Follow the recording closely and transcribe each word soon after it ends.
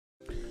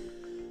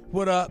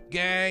What up,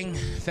 gang?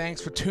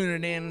 Thanks for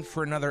tuning in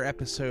for another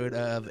episode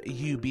of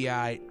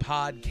UBI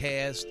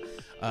Podcast,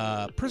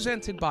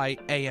 presented by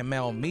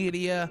AML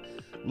Media.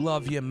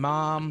 Love you,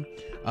 Mom.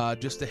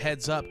 Just a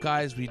heads up,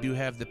 guys, we do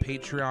have the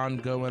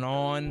Patreon going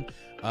on.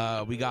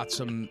 We got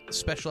some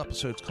special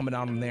episodes coming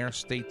out on there.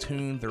 Stay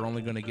tuned. They're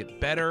only going to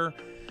get better.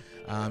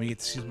 You get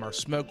to see some of our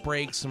smoke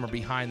breaks, some of our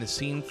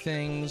behind-the-scene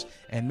things,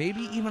 and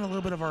maybe even a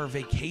little bit of our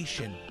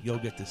vacation you'll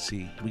get to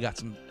see. We got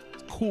some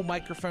cool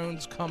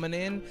microphones coming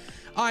in.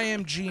 I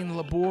am Gene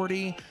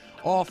Labordi,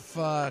 off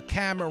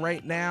camera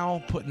right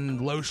now,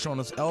 putting lotion on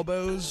his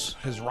elbows.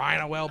 His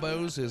rhino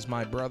elbows is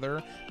my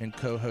brother and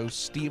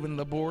co-host Stephen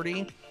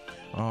Labordi.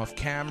 Off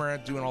camera,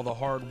 doing all the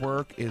hard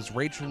work, is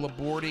Rachel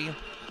Labordi.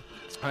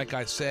 Like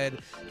I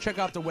said, check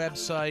out the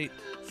website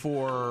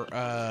for,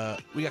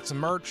 we got some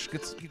merch.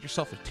 Get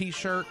yourself a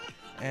t-shirt,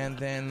 and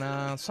then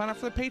sign up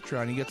for the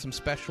Patreon. You get some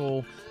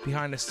special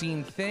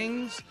behind-the-scene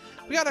things.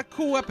 We got a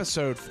cool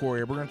episode for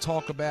you. We're going to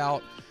talk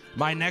about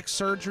my neck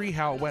surgery,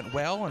 how it went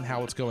well and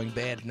how it's going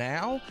bad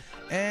now,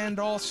 and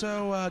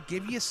also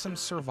give you some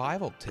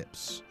survival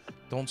tips.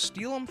 Don't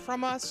steal them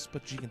from us,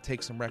 but you can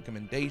take some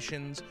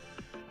recommendations.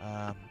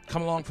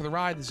 Come along for the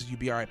ride. This is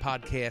UBI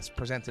Podcast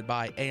presented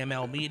by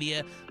AML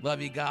Media.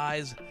 Love you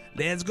guys.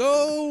 Let's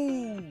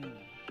go!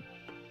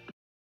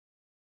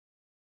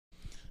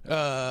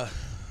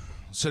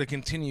 So to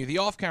continue the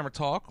off-camera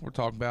talk, we're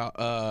talking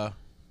about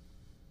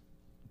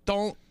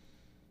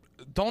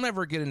don't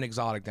ever get an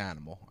exotic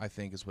animal, I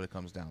think is what it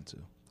comes down to.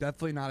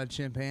 Definitely not a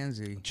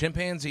chimpanzee.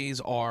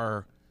 Chimpanzees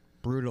are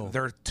Brutal.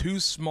 They're too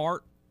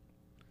smart.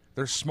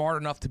 They're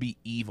smart enough to be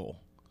evil.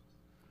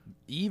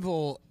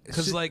 Evil.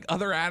 Because, like,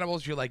 other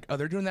animals, you're like, oh,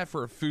 they're doing that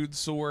for a food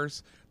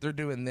source. They're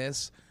doing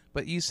this.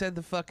 But you said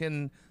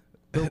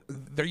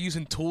they're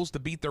using tools to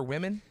beat their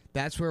women?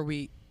 That's where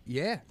they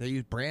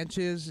use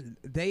branches.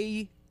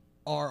 They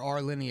are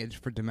our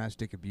lineage for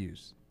domestic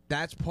abuse.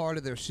 That's part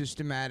of their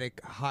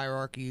systematic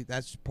hierarchy.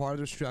 That's part of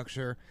their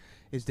structure,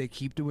 is they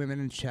keep the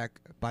women in check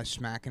by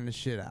smacking the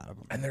shit out of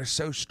them. And they're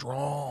so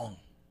strong.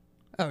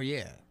 Oh,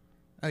 yeah.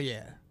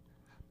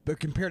 But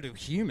compared to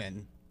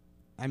human,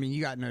 I mean,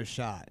 you got no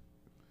shot.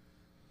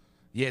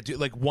 Yeah, dude,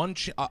 like one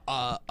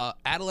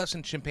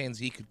adolescent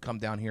chimpanzee could come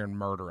down here and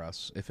murder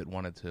us if it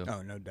wanted to.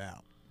 Oh, no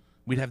doubt.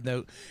 We'd have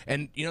no...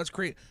 And, you know, it's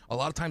great. A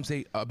lot of times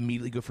they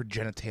immediately go for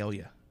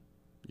genitalia.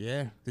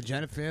 Yeah, the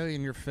genitalia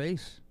in your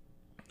face.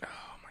 Oh,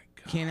 my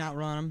God. Can't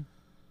outrun them.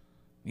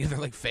 Yeah, they're,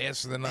 like,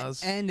 faster than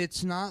us. And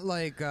it's not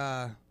like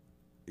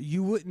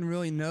you wouldn't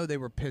really know they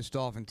were pissed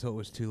off until it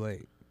was too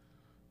late.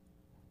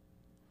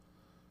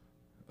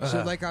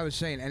 So like I was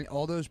saying, and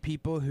all those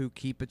people who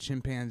keep a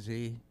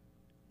chimpanzee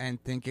and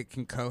think it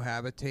can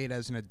cohabitate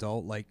as an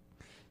adult, like,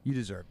 you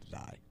deserve to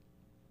die.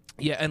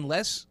 Yeah,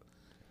 unless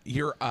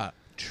you're a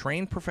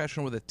trained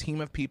professional with a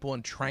team of people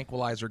and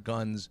tranquilizer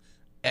guns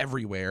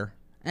everywhere.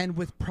 And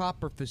with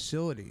proper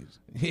facilities.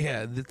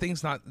 Yeah, the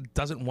thing's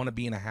doesn't want to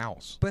be in a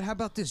house. But how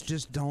about this?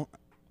 Just don't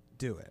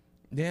do it.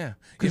 Yeah.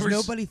 Because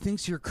nobody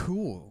thinks you're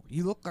cool.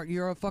 You look like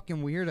you're a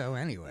fucking weirdo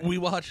anyway. We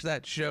watched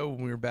that show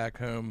when we were back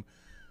home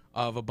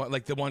of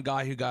like the one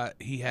guy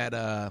he had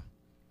what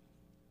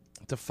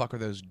the fuck are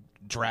those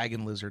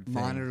dragon lizard things?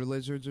 Monitor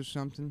lizards or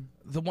something?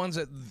 The ones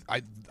that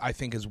I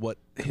think is what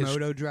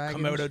Komodo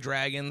dragons? Komodo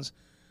dragons.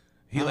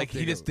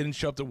 He just didn't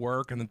show up to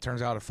work, and then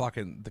turns out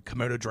the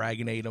Komodo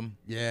dragon ate him.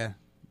 Yeah.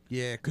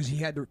 Yeah, because he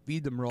had to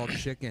feed them raw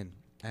chicken,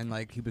 and,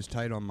 like, he was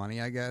tight on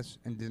money, I guess,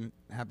 and didn't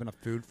have enough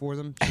food for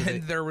them. So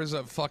and there was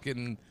a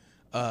fucking,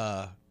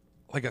 like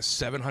a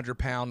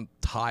 700-pound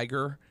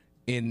tiger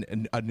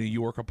in a New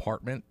York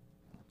apartment.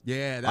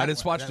 Yeah, I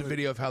just watched a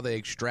video of how they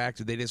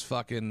extracted. They just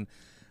fucking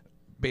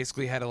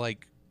basically had to,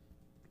 like,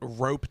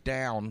 rope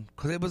down,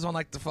 because it was on,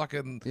 like, the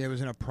fucking... Yeah, it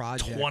was in a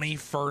project.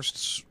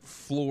 21st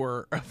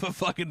floor of a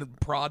fucking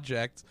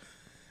project.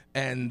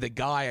 And the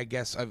guy, I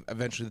guess,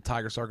 eventually the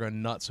tiger started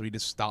going nuts, so he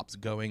just stops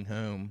going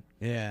home.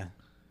 Yeah.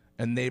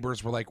 And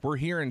neighbors were like, we're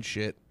hearing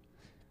shit.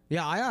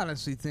 Yeah, I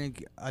honestly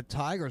think a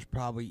tiger's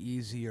probably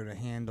easier to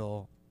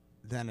handle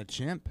than a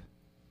chimp.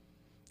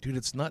 Dude,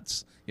 it's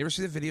nuts. You ever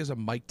see the videos of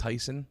Mike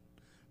Tyson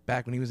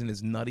back when he was in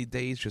his nutty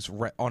days, just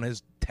on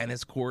his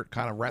tennis court,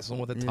 kind of wrestling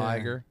with a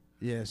tiger?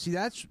 Yeah, see,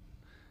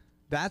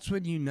 that's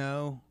when you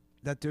know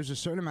that there's a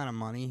certain amount of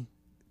money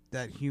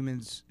that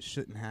humans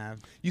shouldn't have.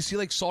 You see,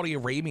 like, Saudi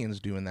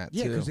Arabians doing that, too.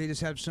 Yeah, because they just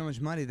have so much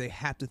money, they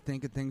have to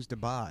think of things to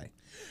buy.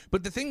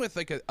 But the thing with,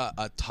 like,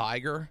 a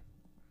tiger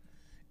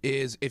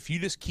is if you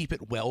just keep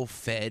it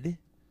well-fed...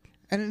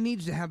 And it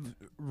needs to have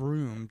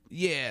room.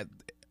 Yeah,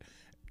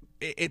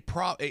 it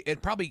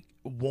probably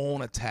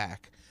won't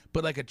attack.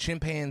 But, like, a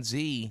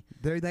chimpanzee...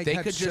 They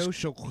could just...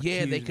 social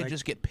Yeah, they cues, could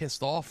just get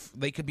pissed off.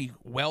 They could be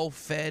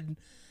well-fed...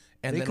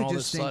 And they then could all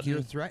just of a think sudden,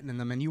 you're threatening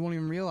them, and you won't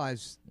even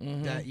realize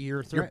that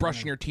you're threatening you're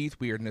brushing them. your teeth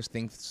weird, and this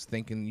thing's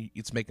thinking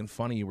it's making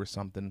fun of you or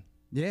something.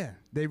 Yeah,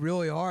 they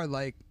really are.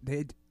 Like,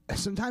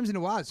 sometimes in a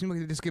while, it seems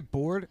like they just get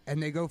bored,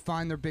 and they go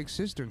find their big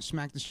sister and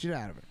smack the shit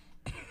out of her.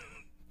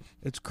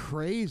 It's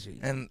crazy.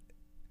 And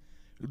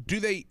do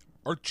they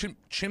Are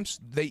chimps?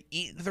 They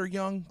eat their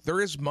young. There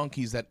is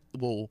monkeys that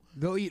will.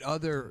 They'll eat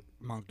other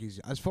monkeys,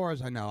 as far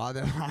as I know.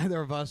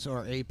 Either of us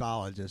are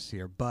apologists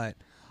here, but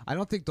I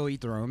don't think they'll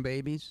eat their own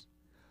babies.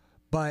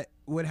 But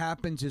what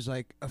happens is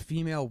like a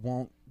female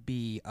won't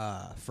be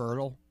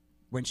fertile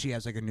when she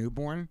has like a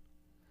newborn,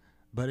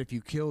 but if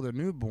you kill the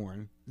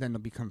newborn, then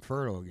they'll become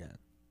fertile again.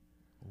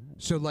 Ooh.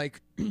 So like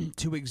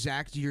to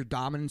exact your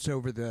dominance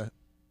over the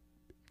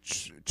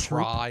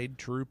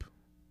troop.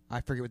 I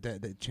forget what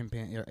the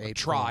chimpanzee or ape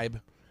tribe.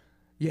 Called.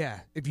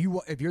 Yeah, if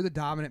you're the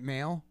dominant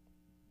male,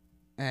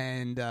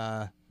 and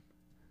one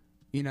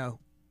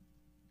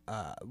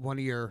of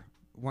your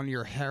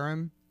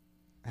harem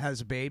has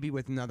a baby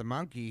with another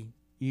monkey,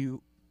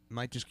 you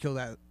might just kill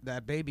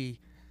that baby,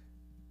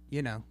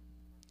 to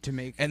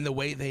make. And the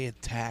way they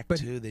attack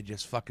too, they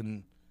just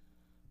fucking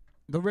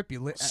they'll rip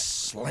you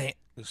slam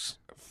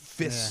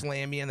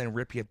you and then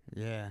rip you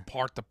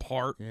part to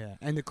part. Yeah,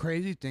 and the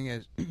crazy thing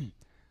is.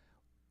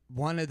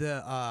 One of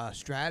the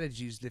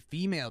strategies the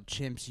female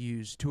chimps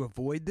use to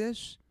avoid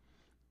this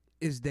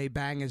is they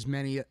bang as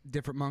many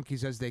different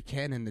monkeys as they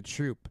can in the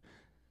troop,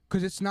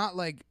 because it's not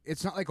like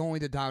only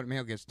the dominant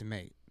male gets to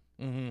mate.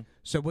 Mm-hmm.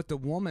 So what the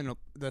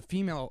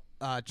female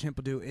chimp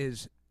will do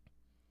is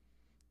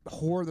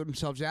whore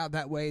themselves out.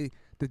 That way,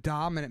 the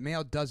dominant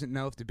male doesn't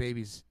know if the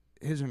baby's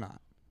his or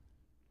not.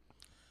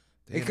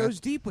 It goes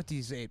deep with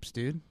these apes,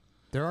 dude.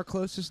 They're our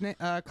closest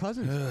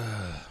cousins.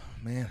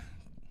 Man.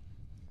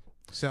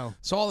 So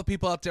all the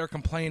people out there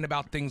complaining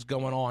about things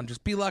going on,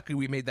 just be lucky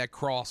we made that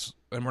cross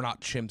and we're not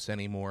chimps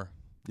anymore.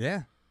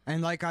 Yeah.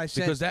 And like I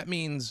said, because that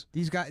means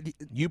these guys,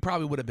 you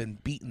probably would have been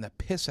beating the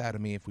piss out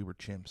of me if we were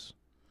chimps.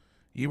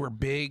 You were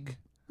big.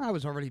 I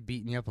was already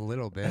beating you up a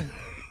little bit.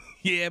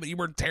 Yeah, but you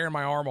weren't tearing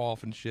my arm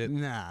off and shit.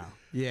 No.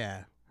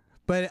 Yeah.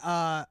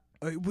 But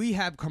we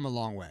have come a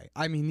long way.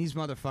 I mean, these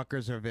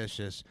motherfuckers are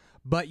vicious.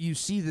 But you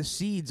see the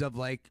seeds of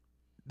like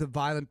the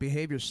violent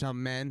behavior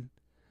some men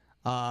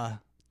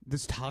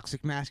this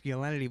toxic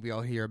masculinity we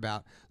all hear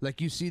about.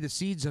 Like, you see the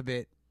seeds of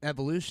it,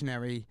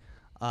 evolutionary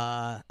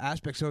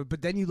aspects of it.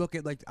 But then you look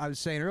at, like I was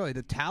saying earlier,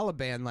 the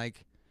Taliban,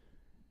 like...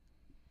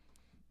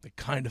 They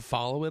kind of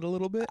follow it a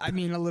little bit? I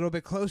mean, a little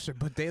bit closer,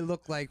 but they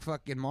look like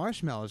fucking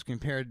marshmallows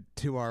compared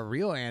to our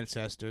real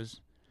ancestors.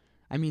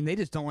 I mean, they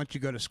just don't want you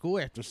to go to school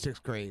after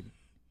 6th grade.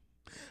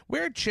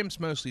 Where are chimps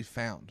mostly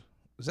found?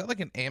 Is that like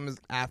an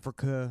Amazon...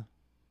 Africa.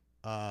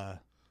 Are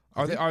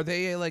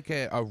they like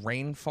a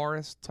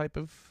rainforest type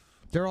of...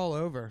 They're all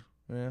over.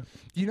 Yeah.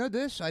 You know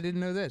this? I didn't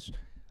know this.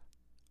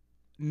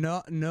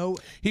 No.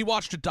 He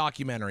watched a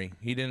documentary.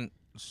 He didn't.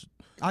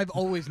 I've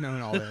always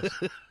known all this.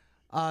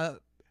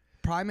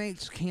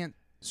 Primates can't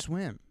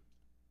swim.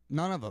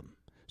 None of them.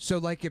 So,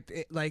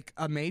 like, like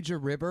a major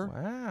river.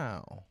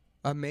 Wow.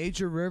 A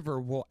major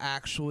river will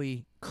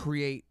actually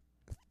create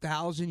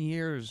 1,000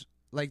 years,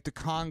 like the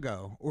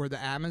Congo or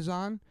the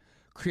Amazon,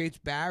 creates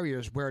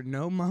barriers where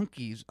no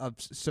monkeys of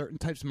certain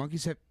types of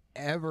monkeys have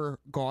ever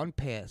gone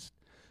past.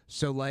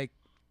 So, like,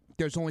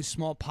 there's only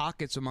small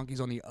pockets of monkeys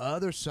on the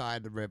other side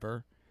of the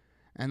river.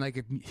 And, like,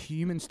 if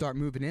humans start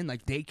moving in,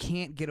 like, they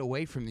can't get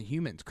away from the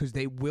humans because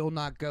they will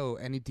not go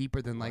any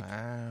deeper than, like...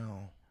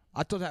 Wow.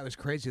 I thought that was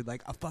crazy.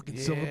 Like, a fucking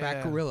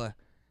silverback gorilla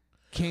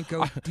can't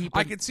go deeper.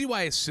 I could see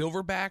why a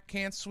silverback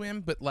can't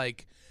swim, but,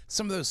 like,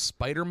 some of those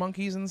spider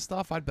monkeys and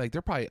stuff, I'd be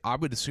like, I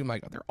would assume,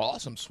 like, they're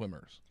awesome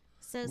swimmers.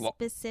 So,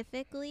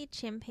 specifically,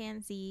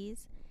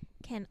 chimpanzees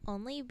can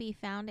only be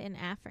found in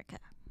Africa.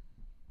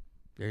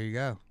 There you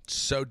go.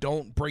 So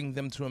don't bring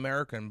them to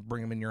America and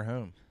bring them in your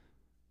home.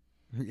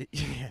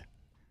 Yeah.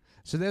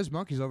 So there's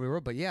monkeys over the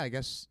world, but yeah, I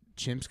guess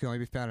chimps can only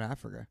be found in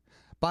Africa.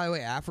 By the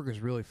way,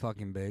 Africa's really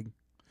fucking big.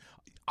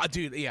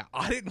 Dude, yeah,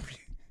 I didn't...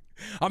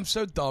 I'm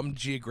so dumb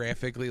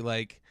geographically,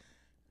 like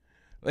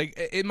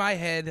in my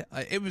head,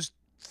 it was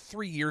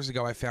 3 years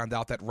ago I found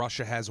out that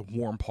Russia has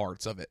warm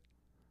parts of it.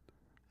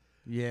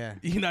 Yeah.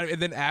 You know,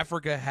 and then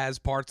Africa has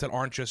parts that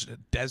aren't just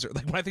desert.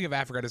 Like, when I think of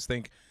Africa, I just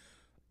think...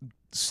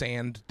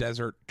 sand,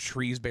 desert,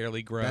 trees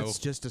barely grow. That's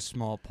just a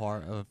small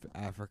part of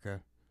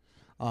Africa.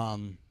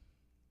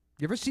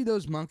 You ever see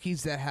those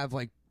monkeys that have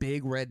like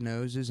big red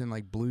noses and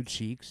like blue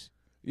cheeks?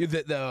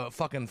 The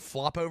fucking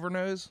flop over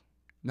nose?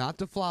 Not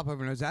the flop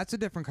over nose. That's a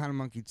different kind of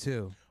monkey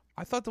too.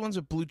 I thought the ones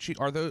with blue cheek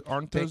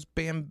aren't those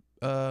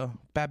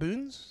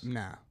baboons?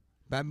 Nah.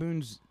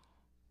 Baboons,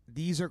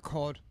 these are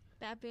called...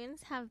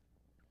 Baboons have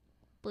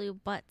blue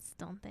butts,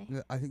 don't they?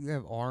 I think they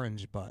have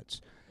orange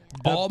butts. Yeah.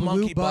 The All blue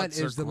monkey butt butts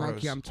is are the gross.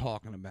 monkey I'm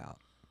talking about.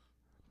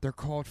 They're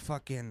called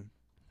fucking...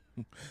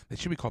 They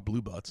should be called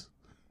blue butts.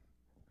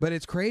 But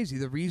it's crazy.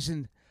 The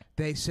reason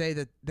they say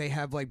that they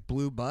have like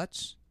blue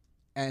butts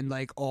and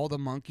like all the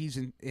monkeys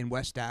in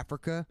West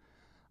Africa,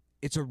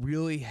 it's a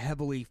really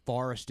heavily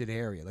forested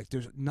area. Like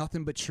there's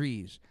nothing but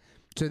trees.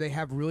 So they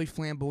have really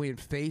flamboyant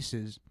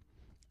faces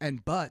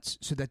and butts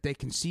so that they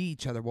can see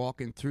each other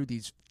walking through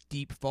these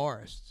deep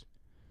forests.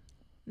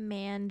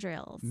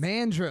 Mandrills.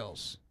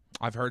 Mandrills.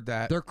 I've heard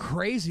that. They're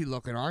crazy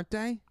looking, aren't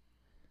they?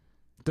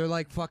 They're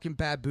like fucking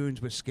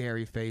baboons with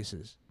scary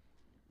faces.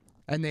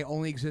 And they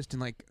only exist in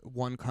like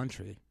one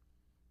country.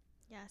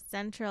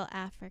 Central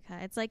Africa.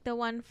 It's like the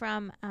one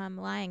from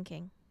Lion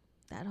King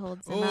that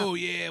holds him Oh up.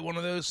 yeah, one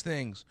of those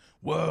things.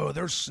 Whoa,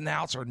 their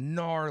snouts are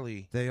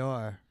gnarly. They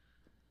are.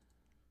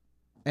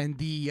 And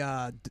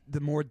the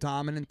more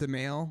dominant the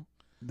male,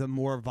 the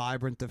more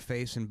vibrant the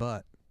face and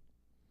butt.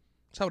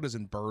 That's how it is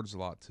in birds a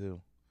lot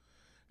too.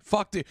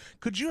 Fuck, dude.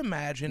 Could you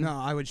imagine? No,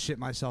 I would shit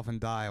myself and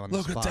die on the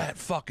Look spot. at that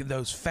fucking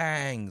those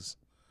fangs,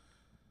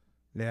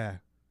 Yeah.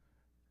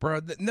 bro.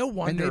 No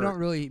wonder. And they don't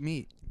really eat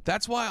meat.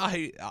 That's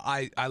why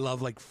I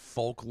love like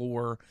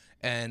folklore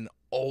and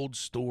old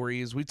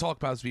stories. We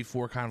talked about this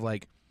before, kind of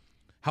like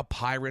how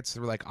pirates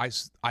were like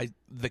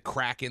the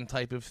Kraken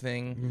type of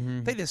thing.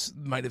 Mm-hmm. They just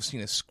might have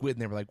seen a squid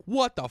and they were like,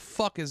 "What the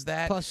fuck is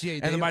that?" Plus, yeah,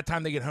 and they- then by the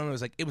time they get home, it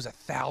was like it was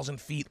 1,000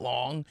 feet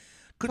long.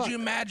 Could you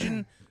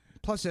imagine?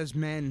 Plus, as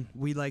men,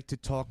 we like to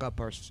talk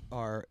up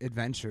our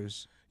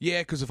adventures.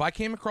 Yeah, because if I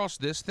came across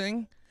this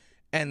thing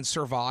and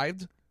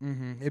survived,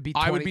 It'd be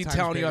I would 20 be times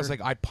telling you, I was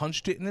bigger. like, I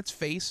punched it in its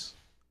face,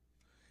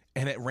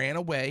 and it ran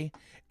away,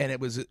 and it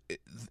was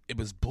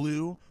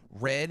blue,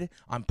 red.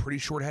 I'm pretty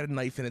sure it had a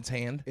knife in its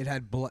hand. It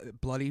had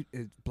bloody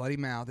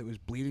mouth. It was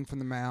bleeding from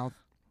the mouth.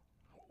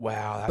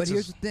 Wow, that's But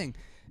here's the thing: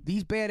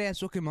 these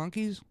badass looking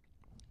monkeys,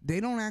 they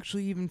don't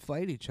actually even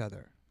fight each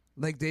other.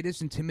 Like they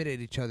just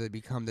intimidate each other to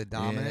become the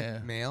dominant Yeah.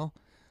 male.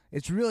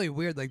 It's really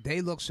weird. Like they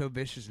look so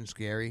vicious and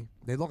scary.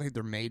 They look like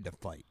they're made to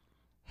fight.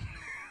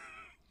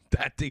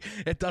 that thing.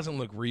 It doesn't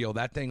look real.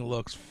 That thing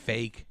looks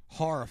fake.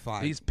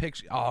 Horrifying. These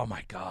pictures. Oh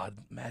my god!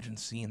 Imagine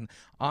seeing.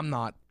 I'm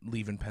not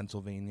leaving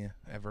Pennsylvania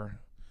ever.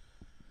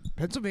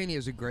 Pennsylvania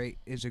is a great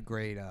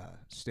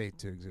state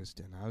to exist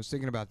in. I was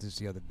thinking about this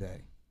the other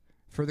day.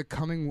 For the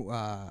coming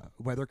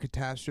weather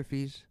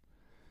catastrophes,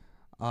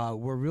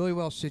 we're really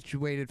well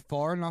situated,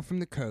 far enough from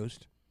the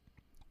coast,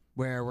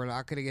 where we're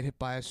not going to get hit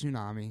by a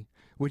tsunami.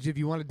 Which, if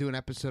you want to do an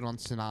episode on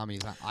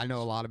tsunamis, I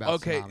know a lot about.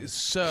 Okay, tsunamis.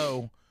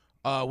 so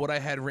what I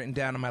had written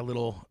down in my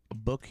little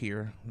book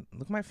here.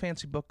 Look at my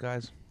fancy book,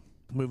 guys.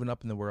 Moving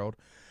up in the world.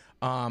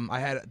 I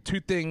had two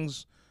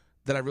things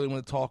that I really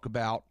want to talk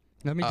about.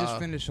 Let me just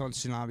finish on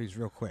tsunamis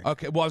real quick.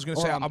 Okay, well, I was going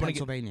to Or say, on I'm going to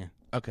get. Pennsylvania.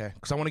 Okay,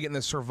 because I want to get in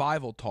the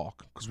survival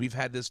talk, because we've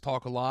had this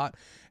talk a lot,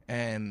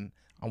 and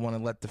I want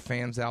to let the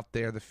fans out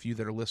there, the few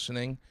that are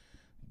listening,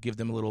 give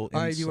them a little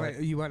All right, insight.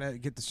 you want to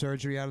get the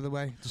surgery out of the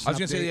way? Just I was an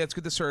going to say, update? yeah, let's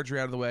get the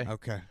surgery out of the way.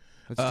 Okay,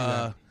 let's do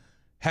that.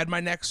 Had my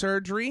neck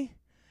surgery.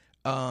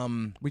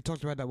 We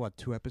talked about that, what,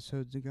 2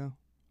 episodes ago?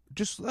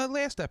 Just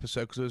last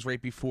episode, because it was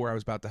right before I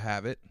was about to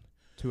have it.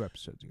 2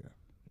 episodes ago.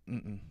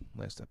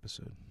 Last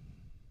episode.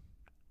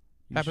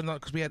 Happened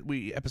because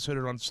we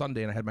episoded on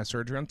Sunday, and I had my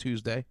surgery on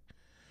Tuesday.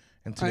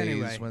 And today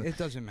Anyway, is when it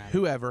doesn't matter.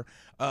 whoever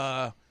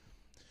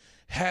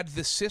had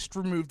the cyst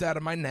removed out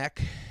of my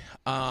neck.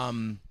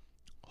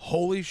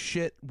 Holy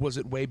shit, was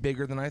it way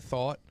bigger than I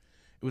thought.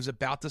 It was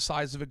about the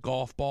size of a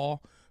golf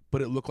ball,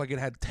 but it looked like it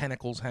had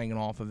tentacles hanging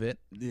off of it.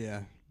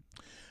 Yeah.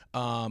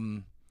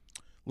 Little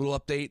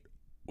update,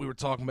 we were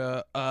talking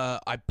about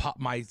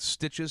my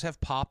stitches have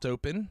popped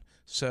open,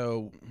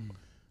 so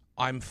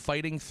I'm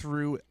fighting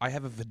through. I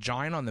have a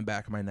vagina on the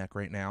back of my neck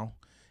right now,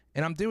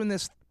 and I'm doing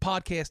this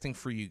podcasting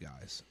for you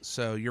guys,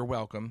 so you're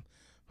welcome.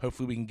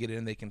 Hopefully we can get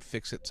in. They can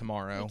fix it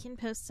tomorrow. We can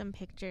post some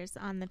pictures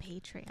on the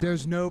Patreon.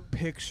 There's no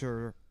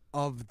picture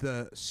of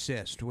the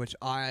cyst, which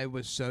I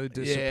was so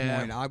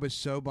disappointed. Yeah. I was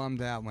so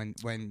bummed out when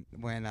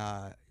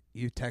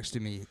you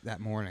texted me that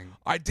morning.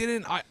 I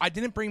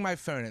didn't bring my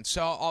phone in,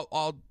 so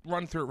I'll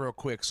run through it real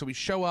quick. So we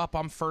show up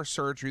on first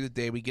surgery of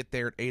the day. We get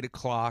there at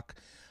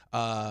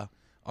 8:00.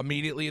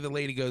 Immediately the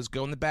lady goes,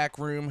 "Go in the back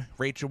room."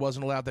 Rachel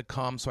wasn't allowed to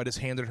come, so I just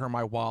handed her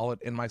my wallet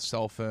and my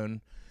cell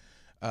phone.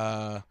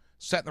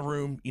 Sat in the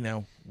room,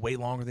 way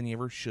longer than you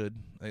ever should,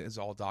 as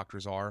all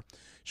doctors are.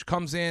 She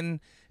comes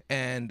in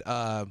and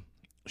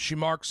she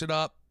marks it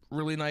up.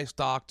 Really nice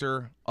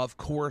doctor. Of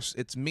course,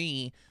 it's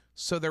me.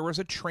 So there was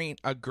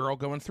a girl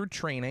going through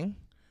training.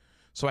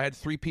 So I had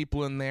 3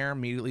 people in there.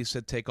 Immediately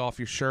said, "Take off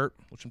your shirt,"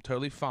 which I'm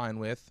totally fine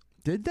with.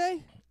 Did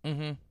they?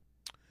 Mm-hmm.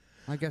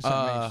 I guess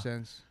that makes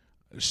sense.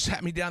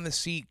 Sat me down the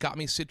seat, got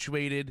me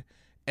situated,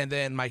 and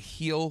then my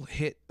heel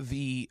hit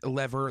the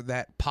lever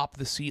that popped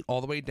the seat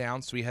all the way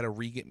down. So we had to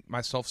re-get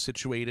myself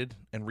situated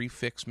and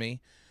refix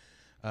me.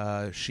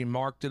 She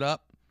marked it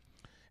up,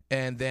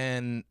 and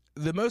then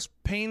the most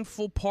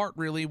painful part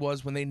really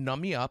was when they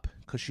numb me up,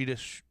 because she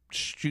just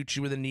shoots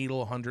you with a needle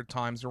 100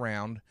 times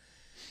around,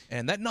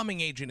 and that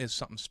numbing agent is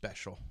something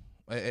special.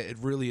 It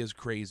really is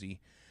crazy.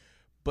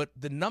 But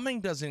the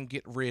numbing doesn't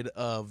get rid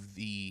of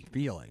the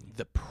Feeling.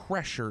 the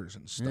pressures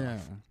and stuff.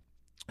 Yeah.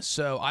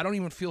 So I don't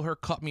even feel her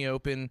cut me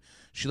open.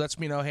 She lets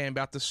me know, hey, I'm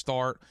about to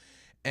start.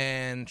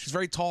 And she's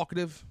very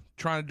talkative,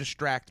 trying to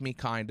distract me,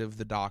 kind of,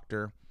 the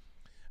doctor.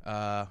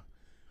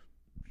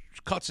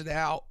 She cuts it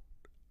out.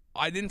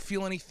 I didn't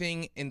feel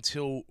anything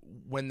until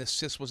when the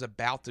cyst was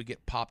about to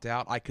get popped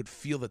out. I could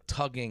feel the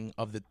tugging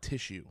of the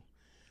tissue.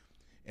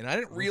 And I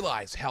didn't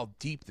realize how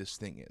deep this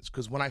thing is,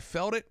 because when I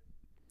felt it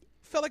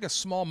felt like a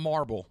small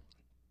marble,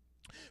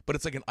 but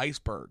it's like an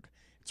iceberg.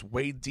 It's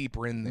way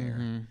deeper in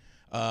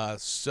there.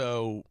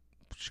 So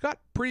she got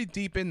pretty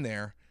deep in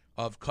there.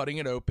 of cutting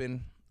it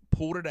open,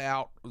 pulled it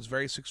out. It was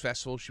very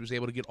successful. She was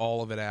able to get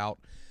all of it out.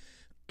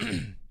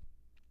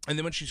 And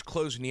then when she's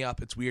closing you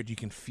up, it's weird. You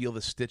can feel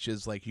the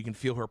stitches. Like, you can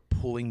feel her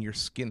pulling your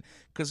skin.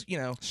 Because, you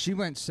know. She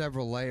went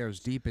several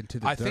layers deep into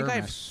the dermis. I think I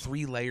have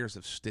 3 layers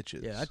of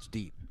stitches. Yeah, that's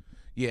deep.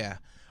 Yeah.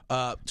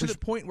 To the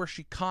point where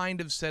she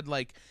kind of said,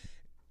 like,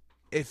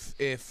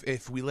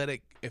 if we let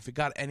it, if it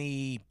got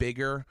any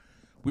bigger,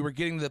 we were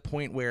getting to the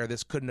point where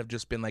this couldn't have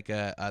just been like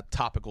a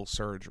topical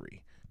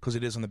surgery. Because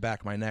it is on the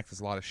back of my neck. There's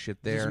a lot of shit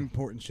there. There's some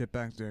important shit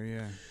back there,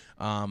 yeah.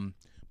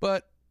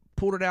 But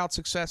pulled it out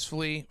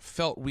successfully.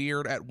 Felt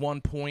weird at one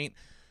point.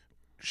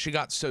 She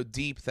got so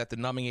deep that the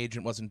numbing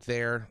agent wasn't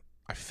there.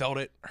 I felt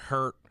it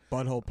hurt.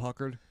 Butthole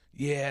puckered.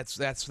 Yeah,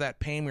 that's that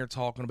pain we were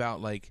talking about.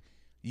 Like,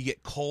 you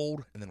get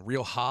cold and then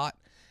real hot,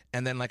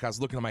 and then like I was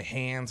looking at my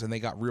hands and they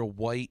got real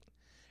white,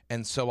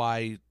 and so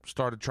I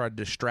started trying to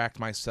distract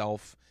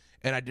myself,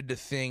 and I did the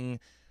thing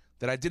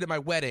that I did at my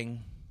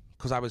wedding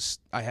because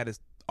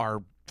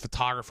our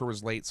photographer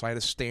was late, so I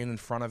had to stand in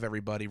front of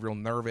everybody, real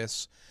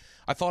nervous.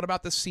 I thought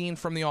about the scene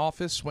from The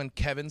Office when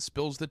Kevin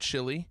spills the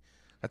chili.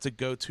 That's a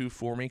go-to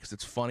for me because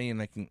it's funny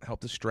and it can help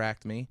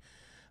distract me.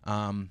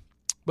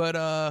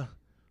 But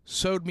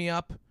sewed me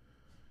up.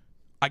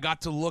 I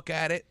got to look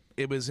at it.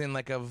 It was in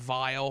like a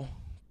vial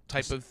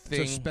type of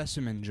thing. It's a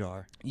specimen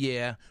jar.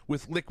 Yeah,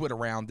 with liquid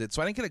around it.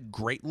 So I didn't get a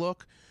great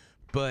look,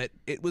 but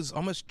it was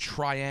almost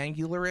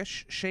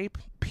triangular-ish shape,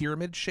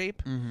 pyramid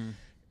shape. Mm-hmm.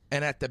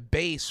 And at the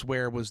base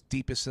where it was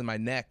deepest in my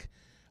neck,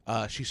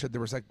 she said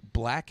there was like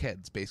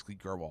blackheads basically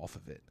grow off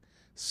of it.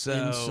 So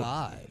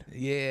inside.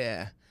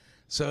 Yeah.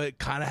 So it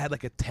kind of had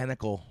like a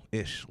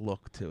tentacle-ish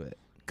look to it.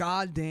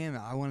 God damn it.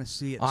 I want to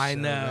see it. I so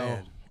know.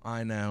 bad.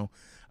 I know.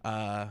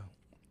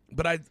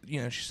 But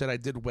she said I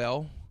did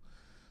well,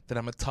 that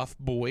I'm a tough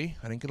boy.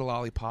 I didn't get a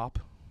lollipop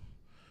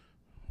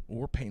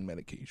or pain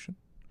medication.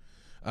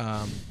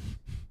 But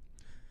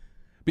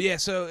yeah,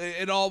 so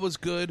it all was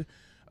good.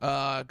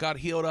 Got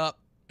healed up.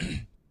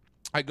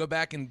 I go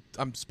back and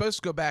I'm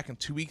supposed to go back in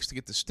 2 weeks to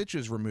get the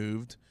stitches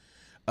removed.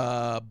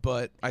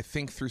 But I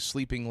think through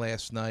sleeping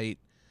last night,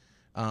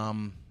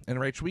 and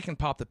Rachel, we can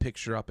pop the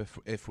picture up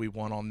if we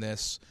want on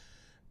this.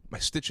 My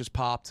stitches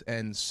popped,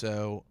 and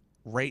so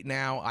right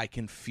now I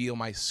can feel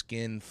my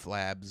skin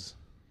flabs.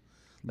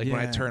 Like when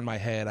I turn my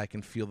head, I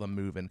can feel them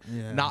moving.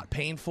 Yeah. Not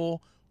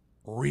painful,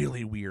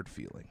 really weird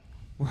feeling.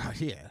 Well,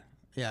 yeah.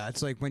 Yeah,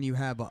 it's like when you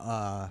have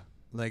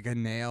like a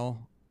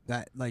nail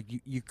that like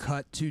you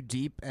cut too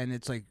deep and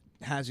it's like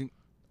hasn't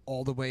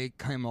all the way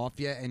come off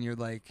yet, and you're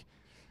like,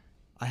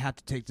 I have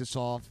to take this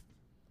off,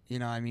 you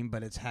know what I mean?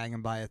 But it's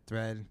hanging by a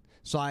thread.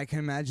 So I can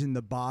imagine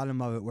the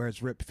bottom of it where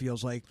it's ripped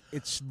feels like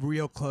it's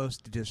real close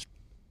to just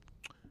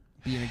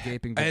being a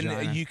gaping vagina.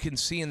 And you can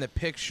see in the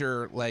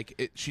picture,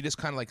 like she just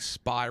kind of like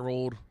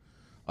spiraled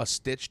a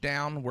stitch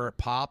down where it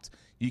popped.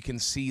 You can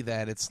see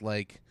that it's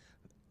like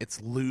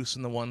it's loose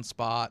in the one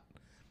spot,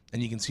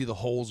 and you can see the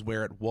holes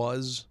where it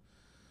was.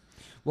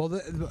 Well,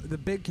 the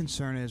big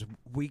concern is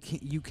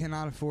you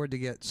cannot afford to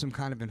get some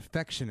kind of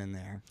infection in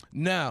there.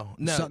 No.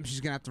 Something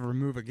she's gonna have to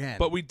remove again.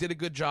 But we did a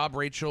good job,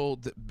 Rachel.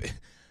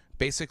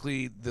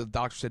 Basically, the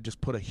doctor said just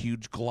put a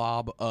huge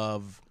glob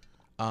of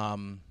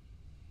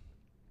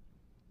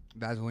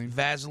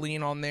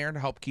Vaseline on there to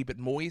help keep it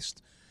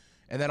moist,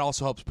 and that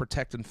also helps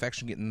protect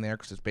infection getting in there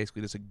because it's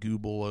basically just a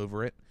gooble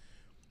over it.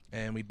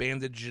 And we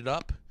bandaged it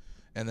up,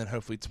 and then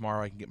hopefully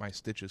tomorrow I can get my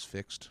stitches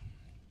fixed.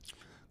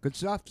 Good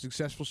stuff.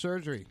 Successful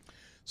surgery.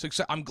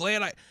 I'm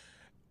glad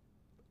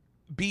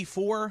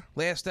before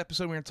last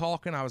episode we were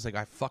talking, I was like,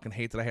 I fucking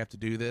hate that I have to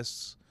do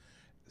this.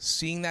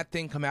 Seeing that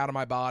thing come out of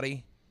my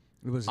body,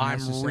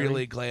 I'm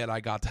really glad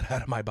I got that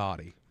out of my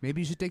body.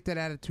 Maybe you should take that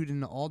attitude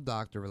into all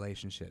doctor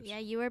relationships. Yeah,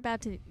 you were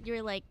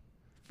like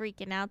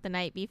freaking out the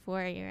night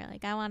before. You were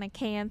like, I want to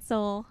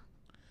cancel.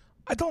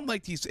 I don't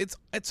like these. It's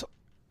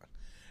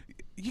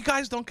you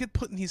guys don't get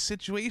put in these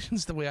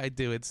situations the way I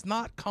do. It's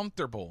not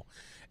comfortable.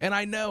 And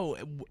I know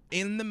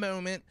in the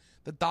moment,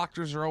 the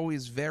doctors are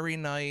always very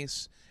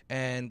nice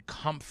and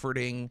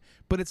comforting,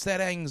 but it's that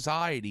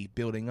anxiety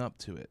building up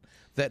to it.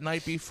 That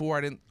night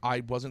before, I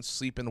wasn't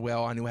sleeping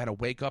well. I knew I had to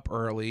wake up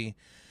early.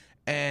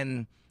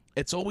 And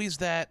it's always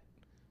that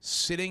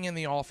sitting in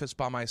the office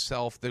by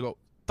myself, they go,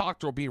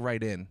 doctor will be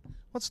right in.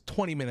 Well, it's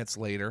 20 minutes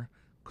later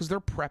because they're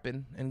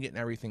prepping and getting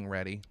everything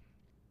ready.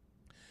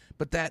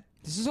 But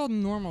this is all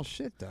normal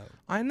shit, though.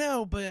 I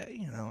know, but,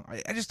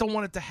 I just don't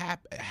want it to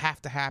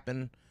have to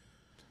happen.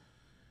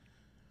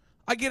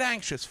 I get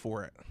anxious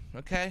for it,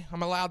 okay?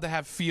 I'm allowed to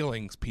have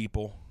feelings,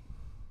 people.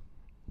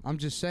 I'm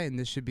just saying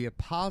this should be a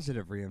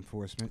positive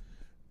reinforcement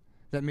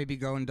that maybe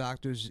going to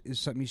doctors is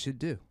something you should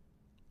do.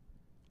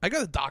 I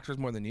go to doctors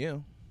more than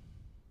you.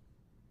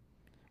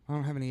 I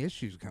don't have any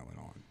issues going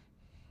on.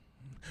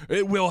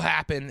 It will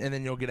happen, and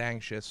then you'll get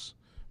anxious.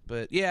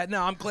 But, yeah,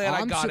 no, I'm glad I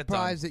got it done. I'm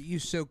surprised that you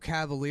so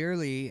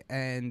cavalierly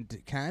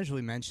and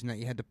casually mentioned that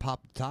you had to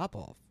pop the top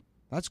off.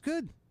 That's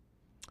good.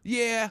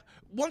 Yeah.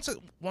 Once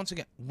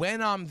again,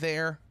 when I'm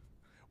there,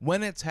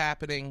 when it's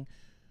happening,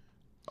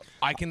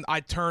 I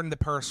turn the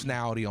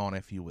personality on,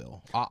 if you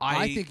will.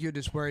 I think you're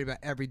just worried about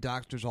every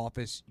doctor's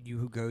office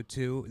you go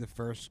to the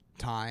first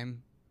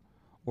time,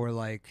 or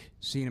like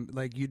seeing them.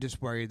 Like you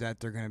just worry that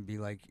they're gonna be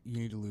like,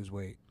 you need to lose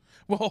weight.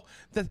 Well,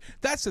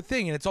 that's the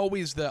thing, and it's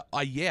always the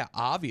yeah,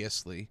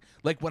 obviously.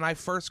 Like when I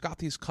first got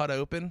these cut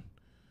open,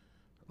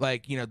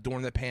 like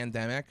during the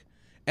pandemic,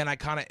 and I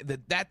kind of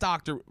that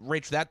doctor,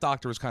 Rachel, that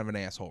doctor was kind of an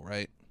asshole,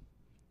 right?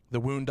 The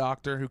wound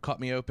doctor who cut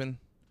me open.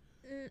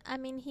 I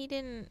mean, he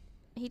didn't.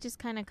 He just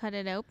kind of cut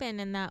it open,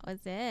 and that was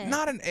it.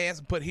 Not an ass,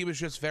 but he was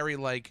just very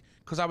like,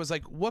 because I was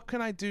like, what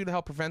can I do to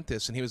help prevent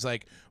this? And he was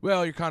like,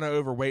 well, you're kind of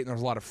overweight, and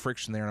there's a lot of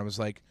friction there. And I was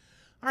like,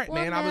 all right,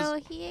 well, man. No,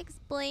 he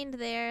explained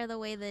there the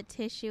way the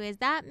tissue is.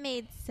 That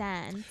made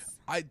sense.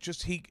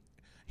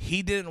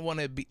 He didn't want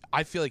to be.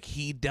 I feel like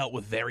he dealt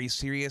with very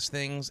serious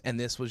things, and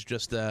this was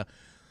just a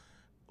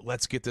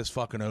let's get this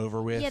fucking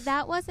over with. Yeah,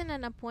 that wasn't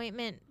an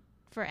appointment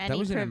for any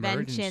was an prevention.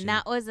 emergency.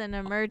 That was an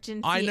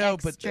emergency I know,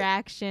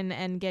 extraction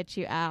and get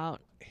you out.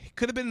 It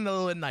could have been a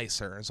little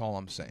nicer, is all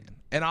I'm saying.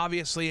 And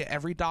obviously,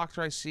 every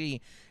doctor I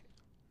see,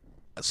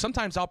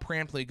 sometimes I'll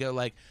preemptively go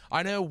like,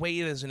 I know weight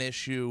is an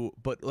issue,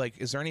 but like,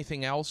 is there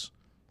anything else?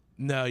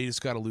 No, you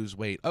just got to lose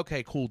weight.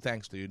 Okay, cool,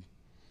 thanks, dude.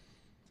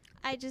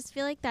 I just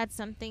feel like that's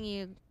something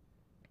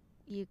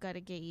you got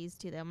to get used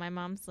to, though. My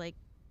mom's like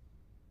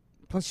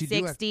Plus, you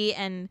 60,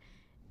 and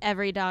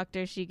every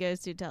doctor she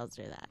goes to tells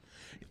her that.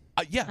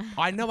 Yeah,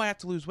 I know I have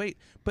to lose weight,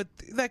 but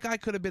that guy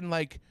could have been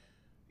like,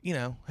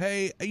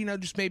 hey,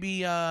 just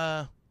maybe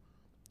run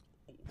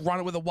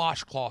it with a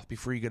washcloth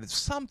before you get it.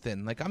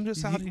 Something like I'm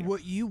just out here.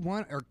 What you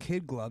want are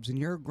kid gloves, and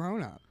you're a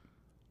grown up,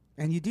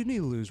 and you do need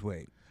to lose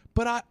weight.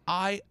 But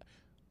I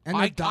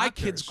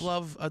kids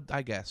glove.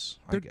 I guess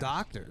They're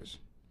doctors.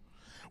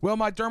 Well,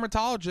 my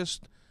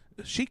dermatologist,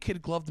 she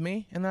kid gloved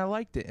me, and I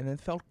liked it, and it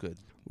felt good.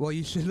 Well,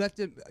 you should let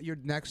your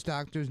next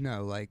doctors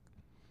know, like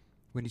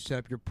when you set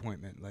up your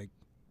appointment, like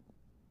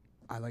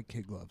I like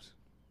kid gloves.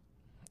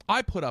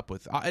 I put up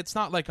with. It's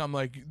not like I'm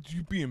like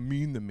you being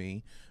mean to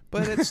me,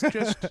 but it's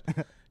just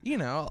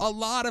a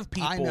lot of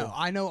people.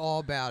 I know all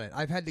about it.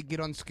 I've had to get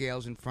on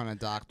scales in front of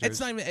doctors. It's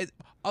not even.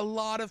 A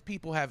lot of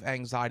people have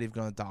anxiety of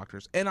going to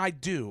doctors, and I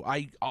do.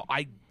 I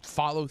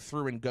follow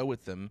through and go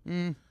with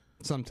them.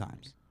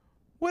 Sometimes.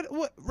 What,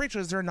 Rachel?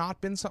 Has there not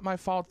been something I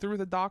followed through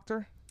with a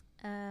doctor?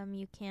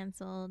 You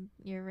canceled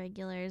your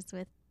regulars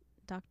with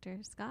Dr.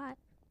 Scott.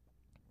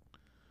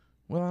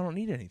 Well, I don't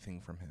need anything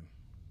from him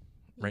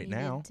right You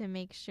now. needed to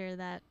make sure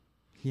that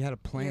He had a your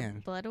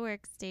plan. blood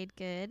work stayed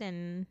good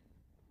and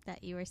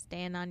that you were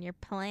staying on your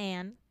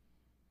plan.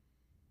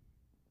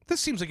 This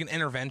seems like an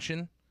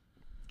intervention.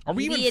 Are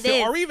we Maybe even? it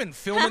is. Are we even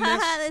filming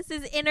this?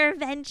 This is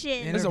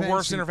intervention. This is the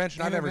worst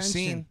intervention I've ever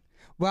seen.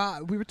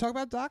 Well, we were talking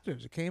about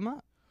doctors. It came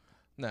up.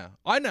 No,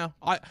 I know.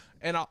 I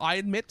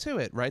admit to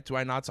it, right? Do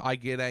I not? I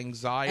get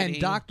anxiety.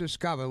 And Dr.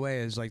 Scott, by the way,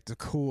 is like the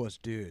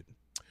coolest dude.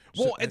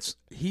 Well,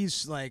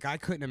 he's like, I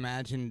couldn't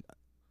imagine,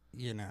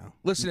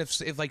 Listen,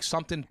 if like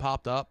something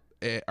popped up,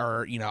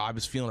 or I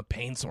was feeling a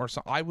pain or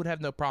something, I would have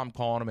no problem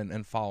calling him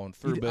and following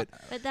through. But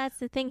that's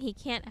the thing. He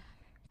can't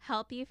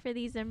help you for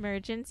these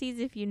emergencies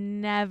if you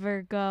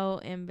never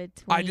go in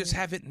between. I just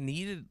haven't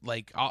needed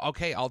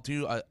okay, I'll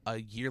do a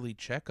yearly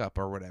checkup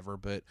or whatever,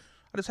 but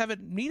I just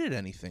haven't needed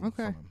anything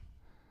Okay. from him.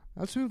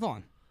 Let's move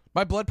on.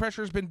 My blood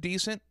pressure has been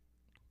decent.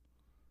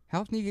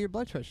 How often do you get your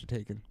blood pressure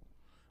taken?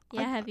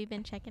 Yeah, have you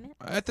been checking it?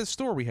 At the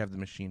store, we have the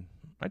machine.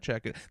 I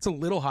check it. It's a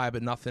little high,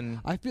 but nothing.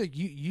 I feel like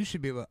you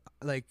should be able,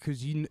 like,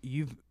 because you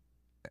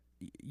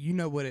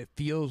know what it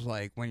feels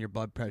like when your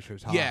blood pressure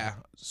is high. Yeah.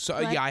 So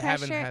Blood I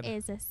haven't pressure had.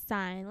 is a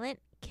silent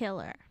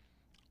killer.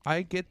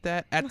 I get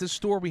that. At the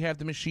store, we have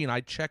the machine.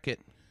 I check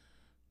it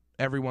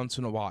every once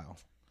in a while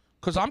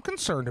because I'm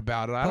concerned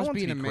about it. I don't Plus, want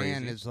to being be a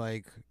man crazy. is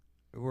like,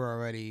 we're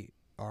already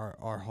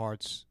our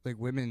hearts, like,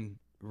 women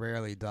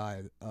rarely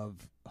die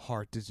of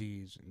heart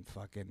disease and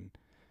fucking.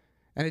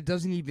 And it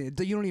doesn't even,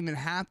 you don't even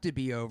have to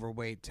be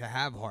overweight to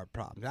have heart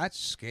problems. That's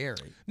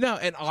scary. No,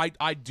 and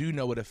I do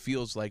know what it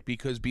feels like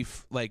because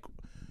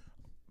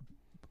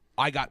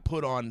I got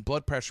put on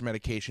blood pressure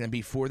medication, and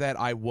before that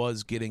I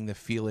was getting the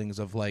feelings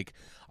of like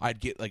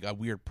I'd get like a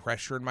weird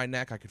pressure in my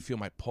neck. I could feel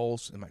my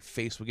pulse and my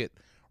face would get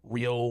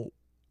real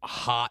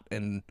hot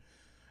and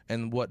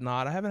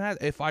whatnot. I haven't had,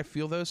 if I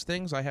feel those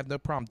things, I have no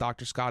problem.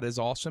 Dr. Scott is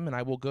awesome, and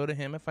I will go to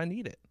him if I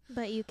need it.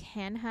 But you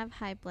can have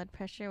high blood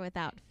pressure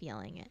without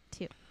feeling it,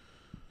 too.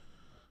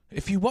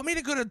 If you want me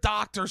to go to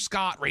Dr.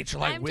 Scott,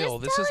 Rachel, I will.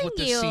 This is what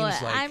this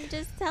seems like. I'm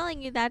just telling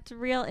you that's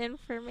real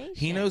information.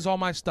 He knows all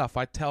my stuff.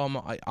 I tell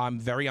him I'm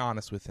very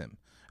honest with him.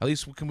 At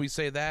least can we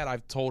say that?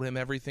 I've told him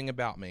everything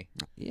about me.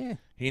 Yeah.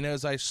 He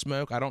knows I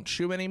smoke. I don't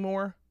chew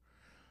anymore.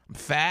 I'm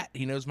fat.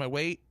 He knows my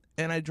weight.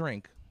 And I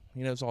drink. He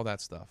knows all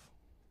that stuff.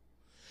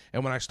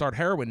 And when I start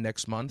heroin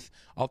next month,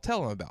 I'll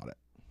tell him about it.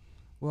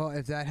 Well,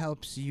 if that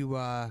helps you,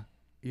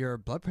 your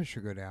blood pressure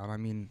go down, I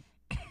mean,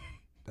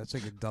 that's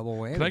like a double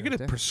whammy. Can I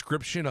get a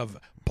prescription of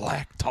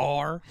black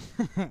tar?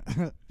 I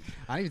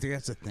don't even think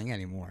that's a thing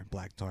anymore,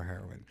 black tar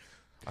heroin.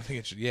 I think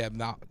it should. Yeah,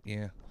 not.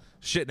 Yeah.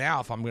 Shit, now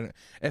if I'm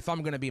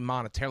gonna be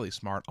monetarily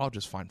smart, I'll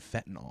just find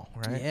fentanyl,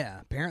 right? Yeah,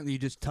 apparently you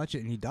just touch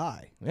it and you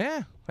die.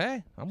 Yeah.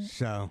 Hey,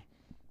 So,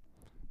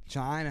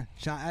 China,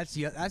 that's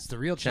the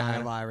real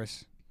China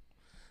virus.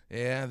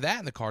 yeah, that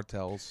and the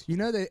cartels. You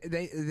know,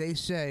 they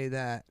say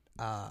that,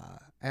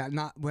 and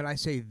not when I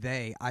say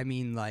they, I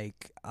mean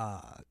like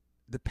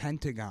the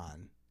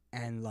Pentagon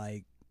and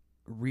like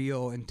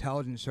real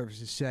intelligence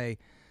services say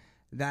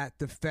that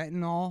the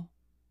fentanyl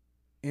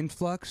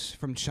influx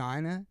from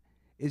China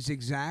is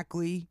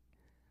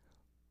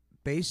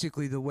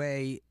basically the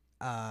way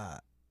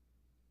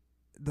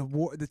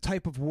the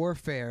type of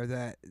warfare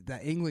that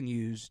England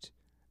used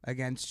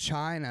against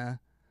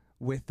China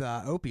with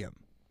opium.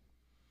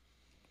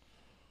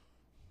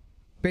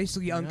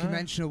 Basically,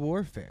 unconventional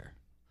warfare.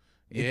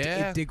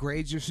 It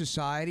degrades your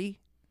society.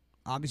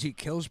 Obviously, it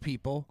kills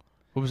people.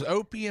 Was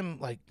opium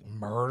like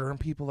murdering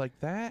people like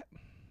that?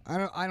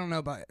 I don't know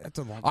about that's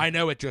a long. I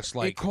know it just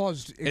like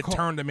it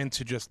turned them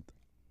into just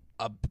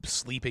a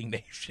sleeping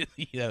nation.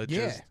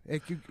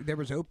 There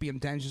was opium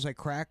dens just like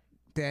crack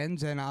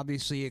dens, and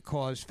obviously it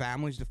caused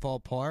families to fall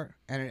apart,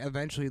 and it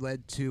eventually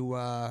led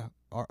to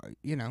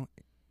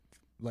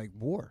like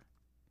war.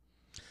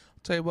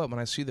 I'll tell you what, when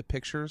I see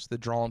the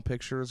drawn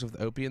pictures of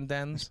the opium It's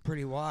dens,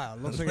 pretty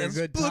wild. Looks like a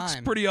good time. Looks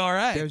pretty all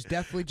right. There's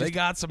definitely they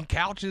got some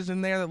couches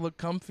in there that look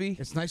comfy.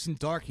 It's nice and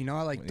dark. You know,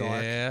 I like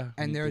dark. Yeah,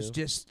 and me there's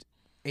too. just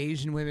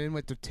Asian women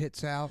with their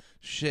tits out.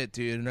 Shit,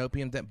 dude, an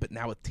opium den, but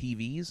now with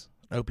TVs.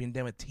 Opium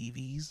den with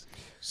TVs.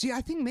 See,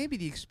 I think maybe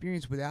the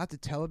experience without the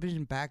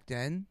television back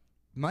then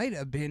might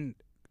have been.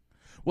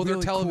 Well,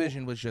 really their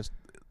television was just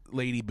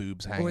lady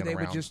boobs hanging or they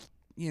around. would just,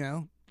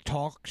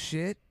 talk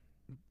shit,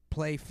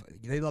 play.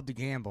 They love to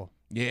gamble.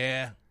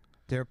 Yeah.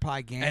 They're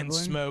probably gambling And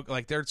smoke.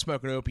 Like, they're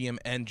smoking opium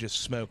and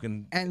just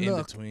smoking And in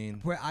look,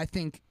 between. Where I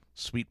think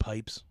Sweet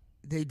pipes.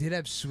 they did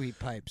have sweet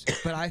pipes,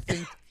 but I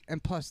think,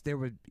 and plus there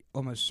would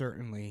almost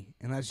certainly,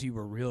 unless you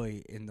were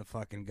really in the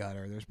fucking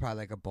gutter, there's probably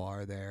like a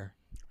bar there.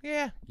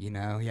 Yeah. You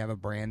have a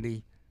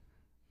brandy.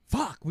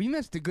 Fuck, we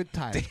missed a good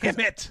time. Damn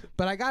it.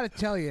 But I gotta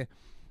tell you,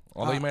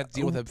 Although you might have to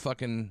deal with a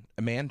fucking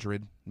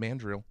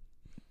mandrill.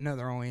 no,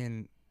 they're only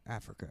in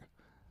Africa.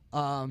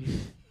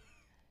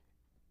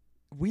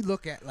 We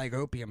look at like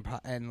opium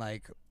and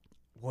like,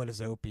 what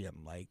is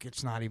opium? Like,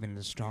 it's not even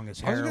as strong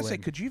as I was heroin. going to say,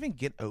 could you even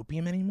get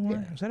opium anymore?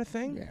 Yeah. Is that a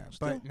thing? Yeah,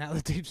 Still? but now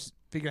that they've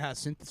figured out how to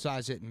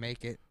synthesize it and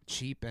make it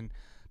cheap,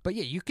 but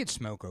yeah, you could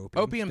smoke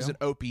opium. Opium's still.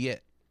 an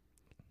opiate.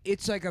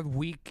 It's like a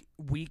weak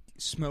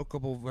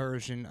smokable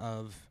version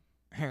of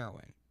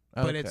heroin,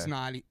 but it's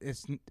not.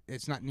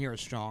 It's not near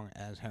as strong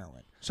as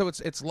heroin. So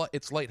it's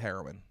light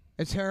heroin.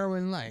 It's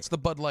heroin light. It's the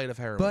Bud Light of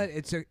heroin. But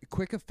it's a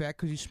quick effect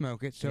because you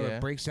smoke it, so Yeah.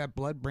 it breaks that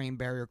blood-brain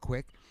barrier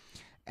quick.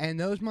 And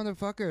those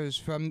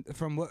motherfuckers,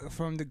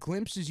 from the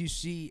glimpses you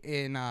see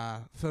in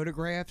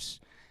photographs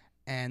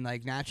and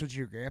like National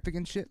Geographic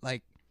and shit,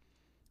 like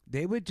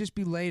they would just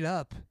be laid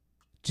up,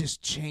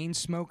 just chain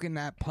smoking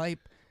that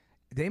pipe.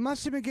 They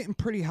must have been getting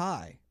pretty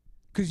high,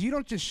 because you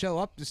don't just show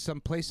up to some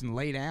place and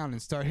lay down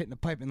and start hitting the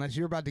pipe unless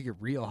you're about to get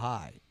real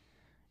high.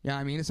 Yeah,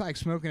 I mean, it's like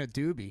smoking a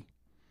doobie.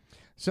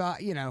 So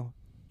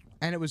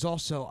and it was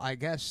also, I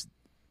guess,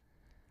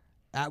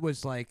 that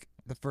was like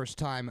the first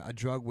time a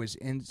drug was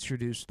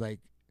introduced, like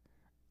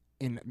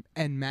en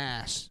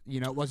masse.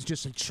 It wasn't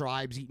just like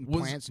tribes eating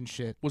plants and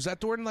shit. Was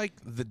that during like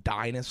the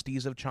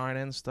dynasties of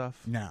China and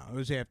stuff? No, it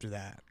was after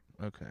that.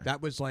 Okay.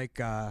 That was like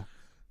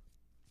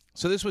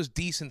So this was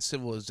decent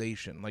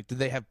civilization. Like, did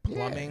they have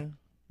plumbing?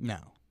 no.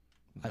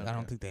 I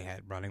don't think they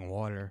had running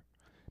water.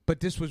 But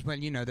this was when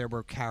there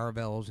were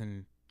caravels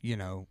and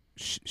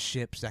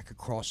ships that could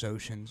cross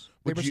oceans.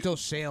 They were still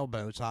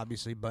sailboats,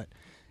 obviously, but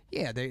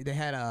yeah, they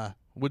had a.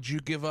 Would you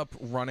give up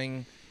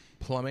running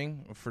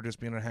plumbing for just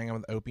being able to hang out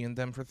with opium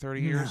den for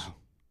 30 years? No.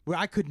 Well,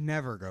 I could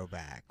never go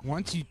back.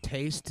 Once you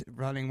taste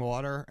running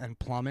water and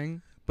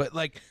plumbing. But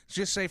like,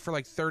 just say for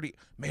like 30,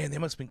 man, they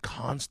must have been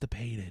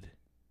constipated,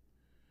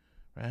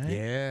 right?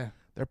 Yeah.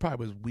 There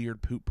probably was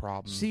weird poop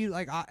problems. See,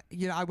 like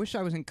I wish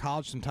I was in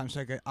college sometimes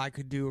so I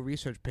could do a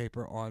research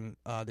paper on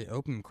the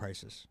opium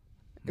crisis.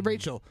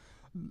 Rachel,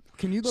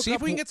 can you look See up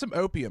if we can get some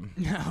opium.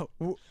 No.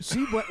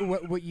 See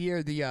what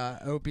year the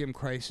opium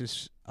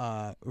crisis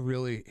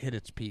really hit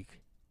its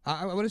peak.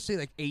 I want to say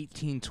like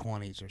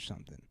 1820s or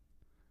something.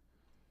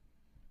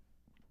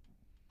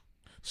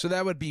 So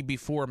that would be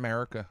before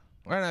America.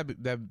 Or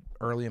that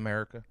early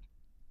America.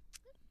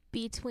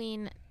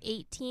 Between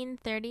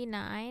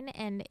 1839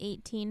 and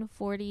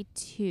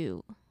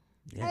 1842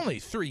 Only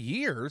 3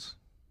 years.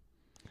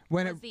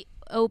 When was the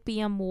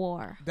Opium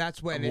War.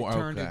 that's when it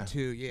turned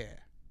into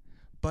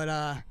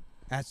But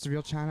that's the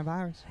real China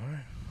virus.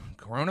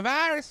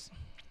 Coronavirus.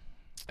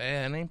 It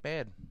ain't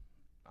bad.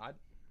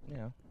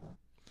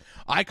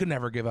 I could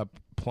never give up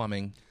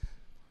plumbing.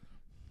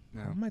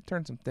 No. I might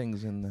turn some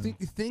things in though.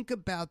 Think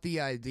about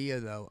the idea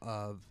though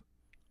of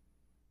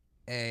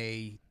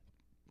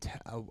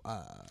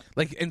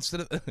like instead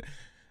of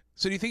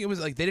so do you think it was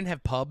like they didn't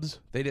have pubs?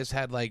 They just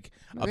had like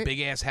a big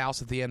ass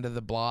house at the end of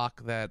the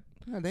block that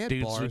No, they had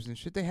Dudes bars who- and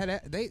shit.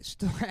 They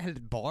still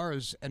had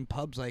bars and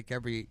pubs like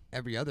every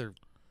other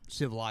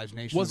civilized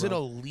nation. Was in it the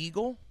world.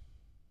 illegal?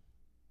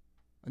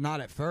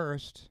 Not at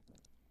first.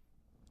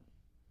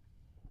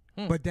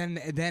 Hmm. But then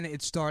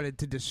it started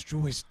to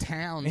destroy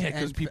towns. Yeah,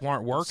 because and people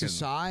aren't working,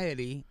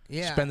 society.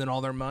 Yeah, spending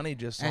all their money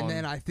just and on.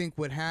 then I think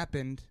what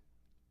happened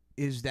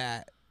is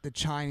that the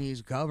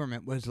Chinese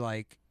government was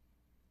like,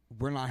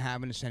 "We're not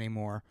having this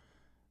anymore.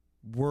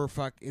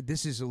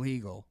 This is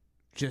illegal,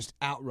 just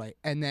outright."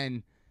 And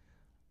then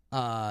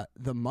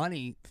the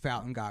money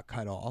fountain got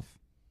cut off,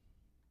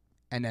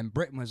 and then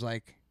Britain was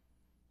like,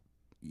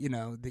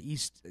 the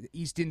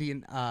East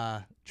Indian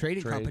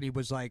Trading Trade. Company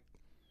was like,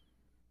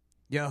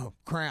 "Yo,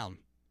 Crown,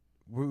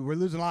 we're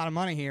losing a lot of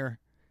money here.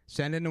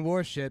 Send in the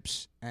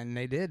warships," and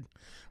they did.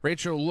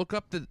 Rachel, look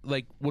up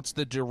what's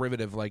the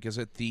derivative? Like, is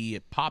it the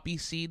poppy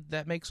seed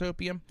that makes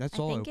opium? That's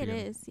I all think opium.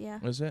 it is, yeah.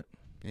 Is it?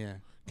 Yeah,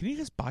 Can you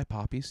just buy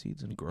poppy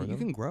seeds and grow you them?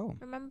 can grow them.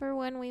 Remember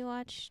when we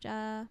watched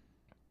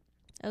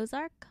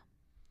Ozark?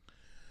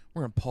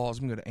 We're gonna pause.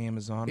 I'm gonna go to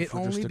Amazon It for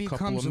only just a couple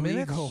becomes of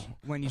minutes. illegal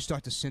when you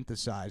start to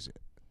synthesize it.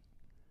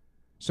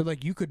 So,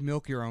 like, you could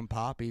milk your own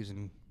poppies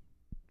and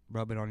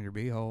rub it on your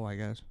beehole, I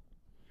guess.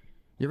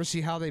 You ever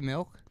see how they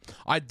milk?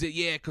 I did,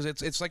 yeah, because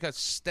it's like a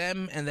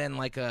stem and then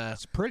like a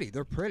It's pretty.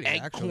 They're pretty,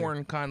 actually.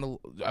 acorn kind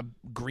of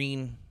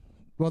green.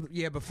 Well,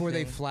 yeah, before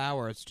they thing.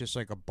 flower, it's just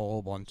like a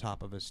bulb on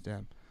top of a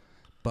stem.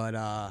 But,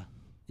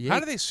 yeah, How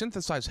do they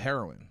synthesize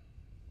heroin?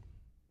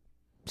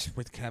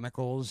 with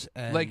chemicals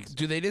and... Like,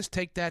 do they just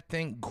take that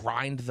thing,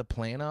 grind the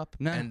plant up,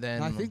 No, and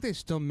then I think they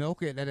still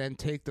milk it and then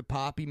take the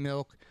poppy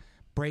milk,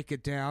 break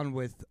it down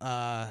with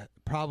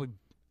probably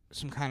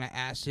some kind of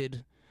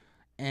acid,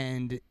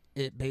 and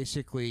it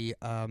basically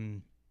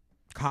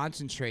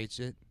concentrates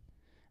it,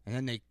 and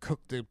then they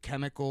cook the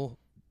chemical,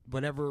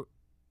 whatever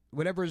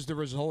is the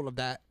result of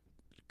that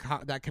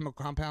chemical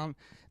compound.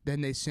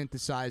 Then they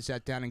synthesize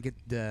that down and get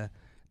the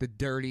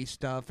dirty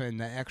stuff and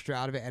the extra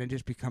out of it, and it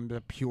just becomes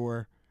a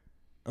pure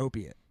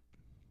opiate.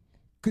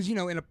 Because in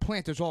a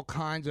plant, there's all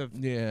kinds of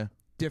yeah.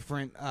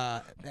 different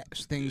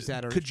things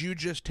that are. Could you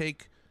just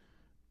take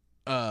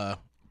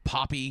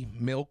poppy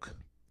milk?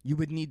 You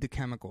would need the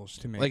chemicals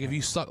to make. Like if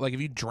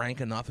you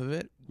drank enough of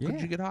it, could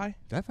Yeah. you get high?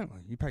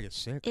 Definitely, you probably get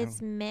sick.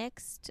 It's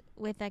mixed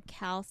with a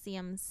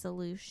calcium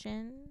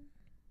solution.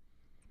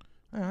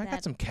 I got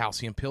That- some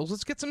calcium pills.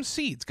 Let's get some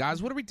seeds,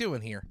 guys. What are we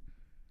doing here?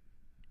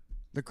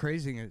 The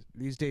crazy thing is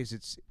these days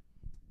it's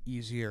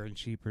easier and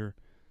cheaper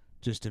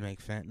just to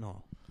make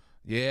fentanyl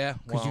Yeah,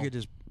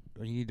 because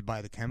you need to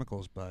buy the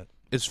chemicals, but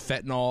is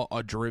fentanyl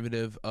a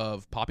derivative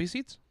of poppy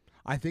seeds?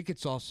 I think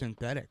it's all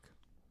synthetic.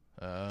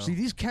 Oh. See,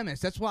 these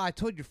chemists, that's why I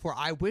told you before,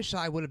 I wish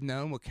I would have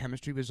known what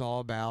chemistry was all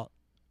about,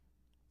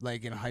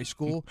 like in high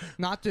school.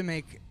 Not to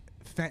make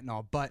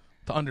fentanyl, but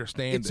to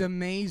understand it's it.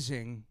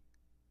 amazing.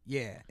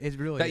 Yeah, it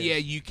really That is. yeah,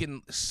 you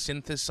can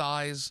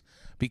synthesize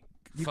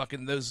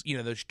fucking those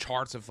those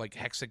charts of like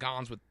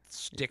hexagons with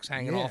sticks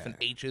hanging off and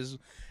Yeah. H's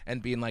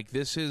and being like,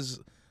 this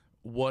is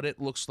what it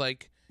looks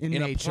like in a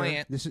nature.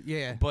 plant, This is,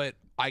 yeah, but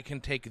I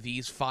can take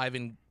these 5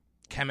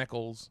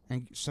 chemicals.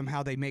 and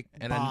somehow they make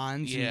And then-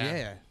 bonds. yeah. And,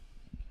 yeah.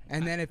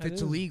 And then if That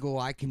it's is- illegal,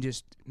 I can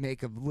just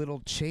make a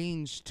little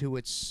change to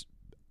its,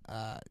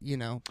 add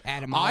a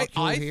I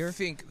molecule here.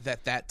 think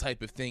that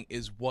type of thing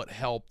is what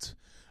helped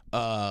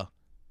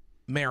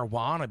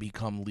marijuana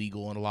become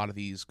legal in a lot of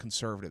these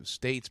conservative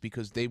states,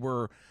 because there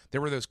were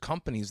those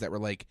companies that were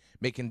like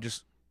making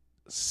just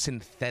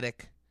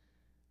synthetic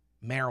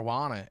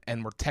marijuana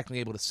and were technically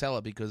able to sell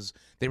it because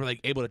they were like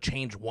able to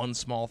change one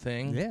small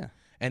thing Yeah,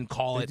 and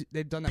call it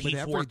they've done that with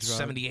every drug.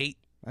 P478.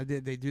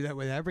 They do that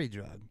with every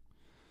drug.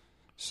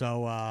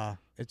 So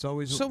it's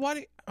always So why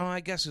do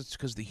I guess it's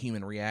because the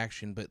human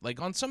reaction, but like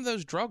on some of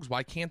those drugs,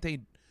 why can't they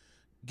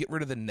get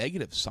rid of the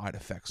negative side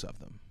effects of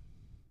them?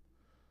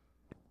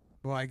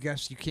 well, I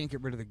guess you can't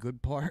get rid of the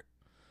good part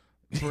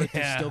for it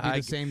to still be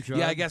the same drug.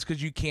 Yeah, I guess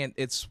because you can't.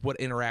 It's what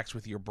interacts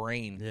with your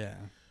brain. Yeah,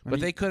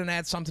 But they couldn't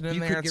add something in you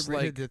there. could It's get rid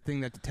like of the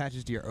thing that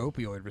attaches to your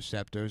opioid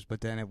receptors,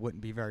 but then it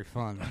wouldn't be very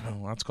fun.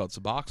 oh, that's called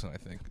Suboxone, I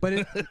think.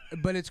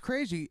 But it's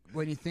crazy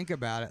when you think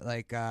about it.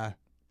 Like, I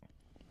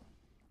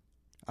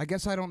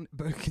guess I don't.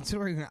 But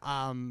considering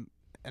an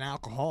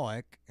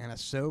alcoholic and a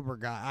sober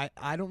guy,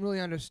 I don't really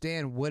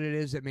understand what it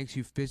is that makes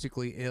you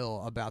physically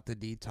ill about the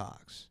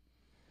detox.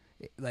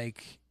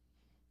 Like,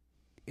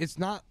 it's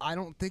not. I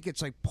don't think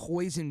it's like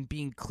poison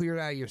being cleared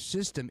out of your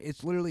system.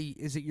 It's literally,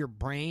 is it your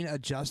brain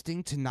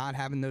adjusting to not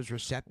having those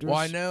receptors? Well,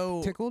 I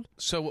know. tickled.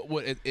 So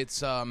what?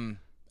 It's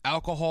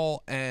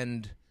alcohol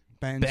and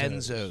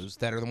benzos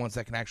that are the ones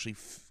that can actually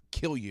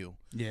kill you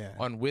Yeah.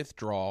 on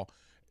withdrawal.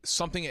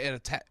 Something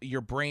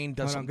your brain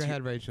does Hold on, something. go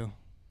ahead, Rachel.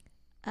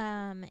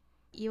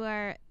 You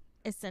are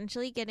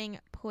essentially getting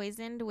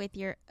poisoned with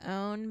your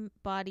own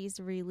body's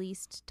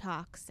released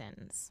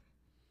toxins.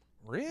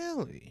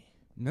 Really?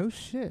 No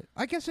shit.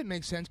 I guess it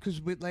makes sense because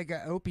with like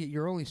an opiate,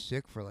 you're only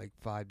sick for like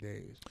 5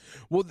 days.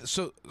 Well,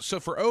 so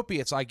for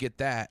opiates, I get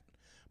that,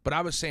 But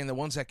I was saying the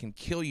ones that can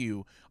kill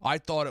you, I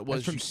thought it was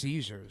That's from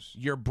seizures.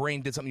 your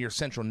brain did something to your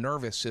central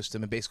nervous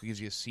system and basically gives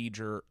you a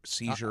seizure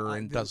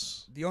and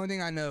does. The only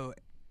thing I know,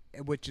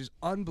 which is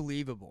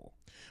unbelievable.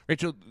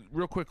 Rachel,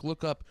 real quick,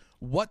 look up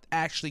what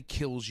actually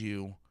kills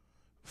you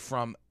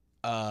from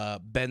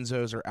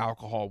benzos or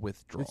alcohol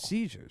withdrawal. It's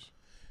seizures.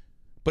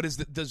 But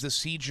does the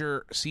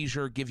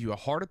seizure give you a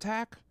heart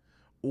attack,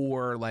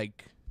 or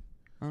like?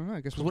 I don't know.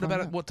 I guess. What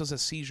about what does a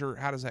seizure?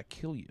 How does that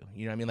kill you?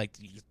 You know what I mean? Like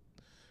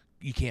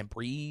you can't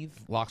breathe,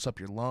 locks up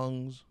your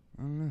lungs.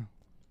 I don't know.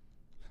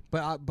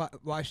 But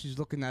while she's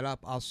looking that up,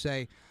 I'll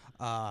say,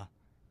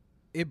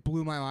 it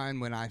blew my mind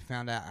when I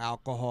found out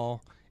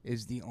alcohol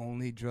is the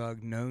only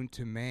drug known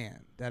to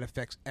man that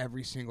affects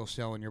every single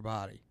cell in your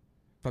body,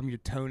 from your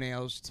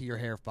toenails to your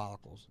hair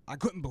follicles. I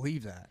couldn't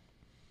believe that.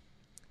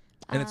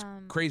 And it's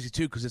crazy,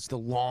 too, because it's the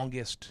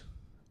longest.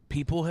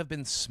 People have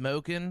been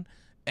smoking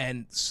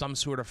and some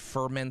sort of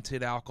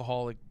fermented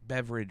alcoholic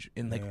beverage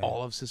in, like,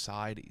 all of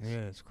societies.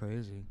 Yeah, it's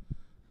crazy.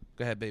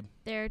 Go ahead, babe.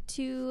 There are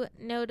two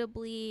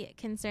notably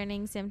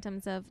concerning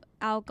symptoms of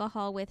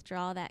alcohol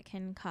withdrawal that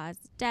can cause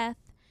death.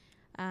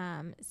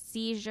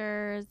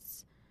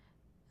 Seizures,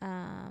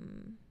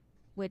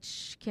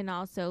 which can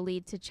also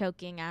lead to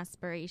choking,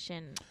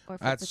 aspiration, or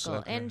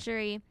physical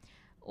injury,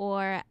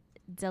 or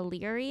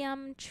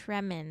delirium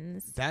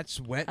tremens.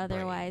 That's wet brain.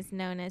 Otherwise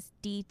known as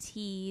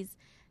DTs.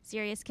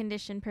 Serious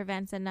condition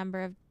presents a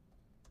number of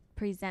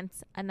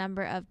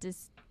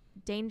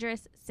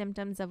dangerous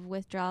symptoms of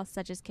withdrawal,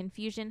 such as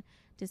confusion,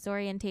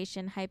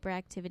 disorientation,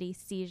 hyperactivity,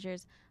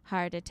 seizures,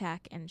 heart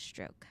attack, and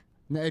stroke.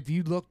 Now, if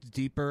you looked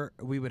deeper,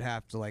 we would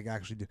have to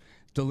actually do.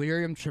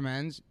 Delirium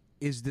tremens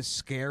is the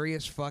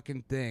scariest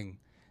fucking thing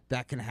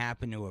that can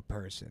happen to a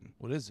person.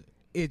 What is it?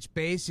 It's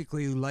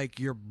basically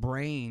like your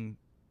brain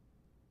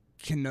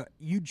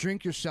you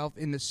drink yourself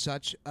into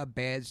such a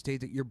bad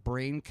state that your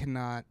brain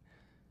cannot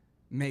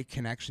make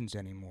connections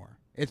anymore.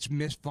 It's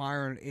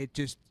misfiring.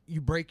 You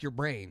break your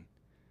brain.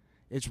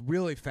 It's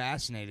really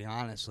fascinating,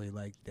 honestly.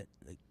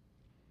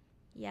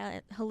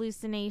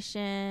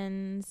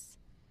 Hallucinations.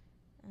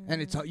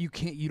 And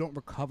you don't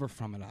recover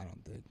from it, I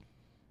don't think.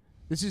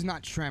 This is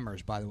not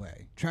tremors, by the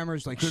way.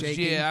 Tremors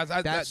shaking. Yeah,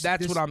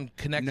 that's what I'm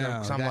connecting.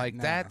 No, because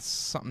that's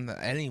something that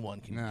anyone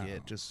can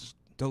get. Just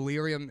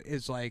delirium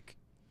is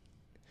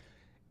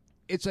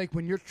it's like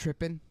when you're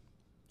tripping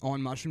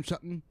on mushrooms,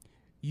 something.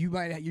 You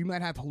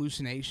might have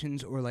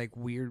hallucinations or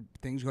weird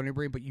things going in your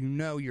brain, but you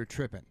know you're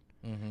tripping.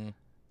 Mm-hmm.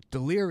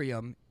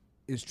 Delirium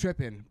is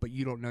tripping, but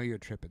you don't know you're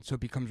tripping, so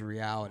it becomes a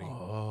reality.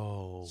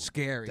 Oh,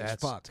 scary as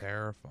fuck. That's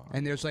terrifying.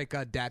 And there's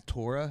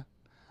Datura,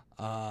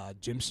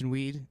 Jimson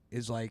weed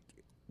is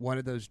one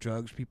of those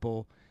drugs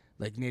people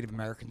Native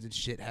Americans and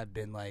shit have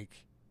been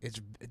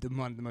it's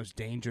one of the most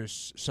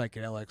dangerous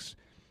psychedelics,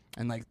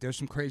 and there's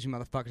some crazy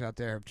motherfuckers out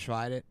there who have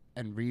tried it,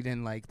 and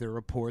reading the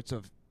reports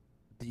of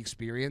the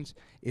experience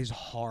is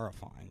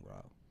horrifying,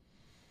 bro.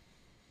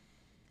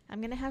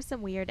 I'm gonna have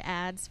some weird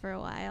ads for a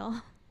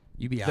while.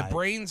 You be the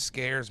brain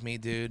scares me,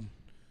 dude.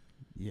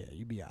 Yeah,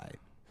 you be alright.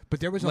 But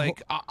there was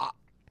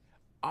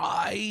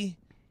I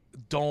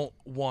don't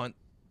want.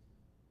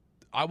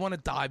 I want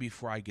to die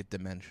before I get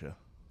dementia.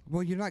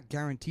 Well, you're not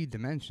guaranteed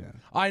dementia.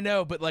 I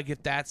know, but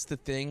if that's the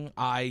thing,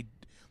 I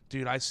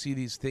see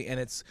these things,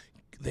 and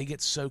they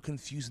get so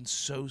confused and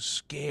so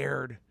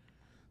scared.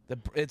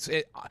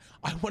 I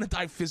want to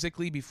die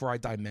physically before I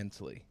die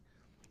mentally.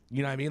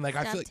 You know what I mean? I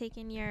feel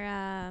taking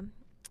your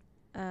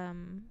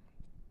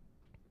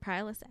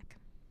Prilosec.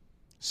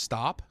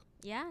 Stop?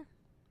 Yeah.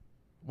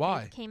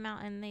 Why? It came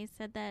out and they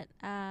said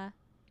that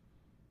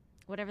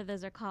whatever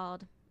those are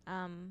called,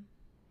 I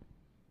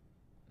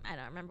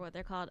don't remember what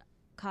they're called,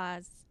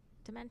 cause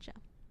dementia.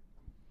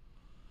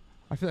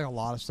 I feel like a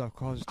lot of stuff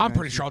causes dementia. I'm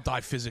pretty sure I'll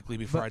die physically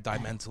before I die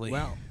mentally.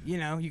 Well, you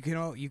can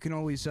always you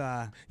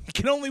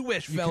can only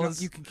wish,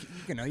 fellas. You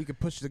can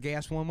push the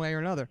gas one way or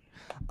another.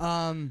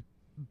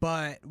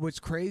 But what's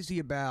crazy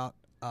about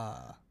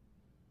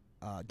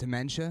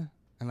dementia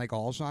and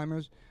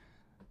Alzheimer's,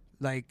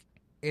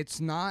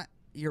 it's not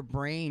your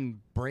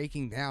brain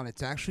breaking down.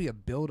 It's actually a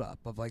buildup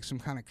of some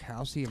kind of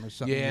calcium or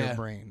something in your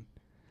brain,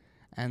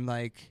 and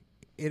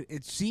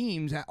it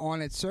seems that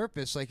on its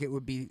surface it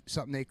would be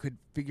something they could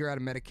figure out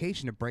a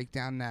medication to break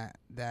down that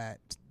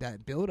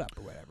buildup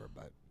or whatever.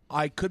 But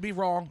I could be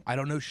wrong. I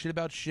don't know shit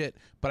about shit,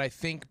 but I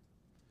think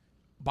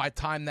by the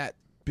time that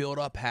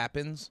buildup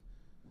happens,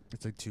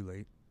 it's too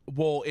late.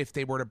 Well, if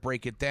they were to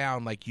break it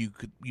down, you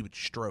would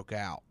stroke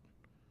out.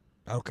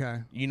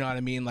 Okay. You know what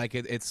I mean? Whatever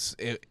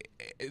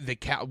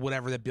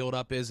the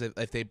buildup is,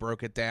 if they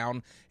broke it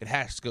down, it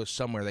has to go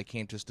somewhere. They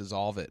can't just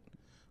dissolve it.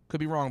 Could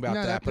be wrong about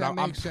that, but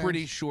I'm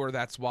pretty sure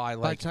that's why.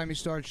 By the time you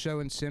start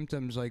showing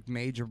symptoms,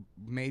 major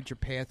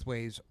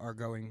pathways are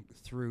going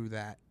through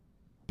that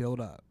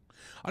buildup.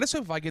 I just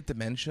hope if I get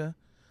dementia,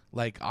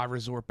 I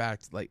resort back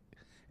to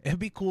it'd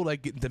be cool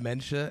getting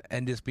dementia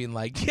and just being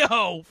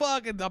yo,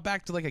 fucking, I'm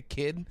back to a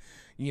kid.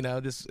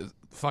 Just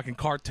fucking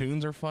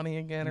cartoons are funny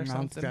again or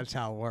something. That's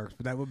how it works,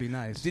 but that would be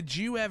nice. Did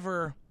you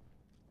ever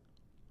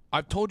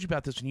I've told you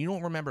about this and you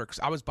don't remember because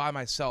I was by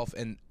myself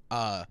and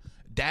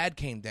Dad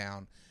came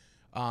down.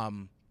 A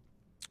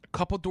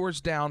couple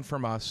doors down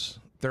from us,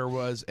 there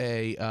was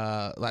a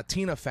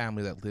Latina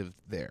family that lived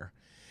there.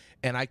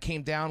 And I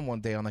came down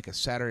one day on like a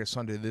Saturday or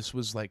Sunday. This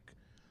was like,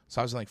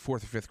 so I was in like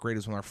 4th or 5th grade. It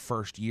was one of our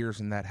first years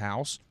in that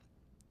house.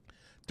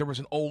 There was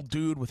an old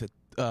dude with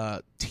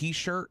a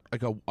T-shirt,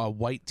 like a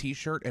white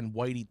T-shirt and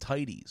whitey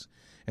tighties.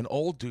 An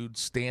old dude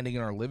standing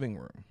in our living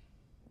room.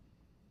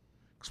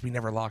 Because we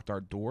never locked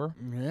our door.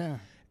 Yeah.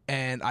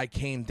 And I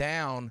came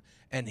down,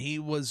 and he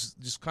was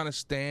just kind of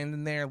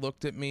standing there,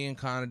 looked at me, and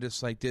kind of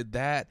just like did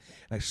that.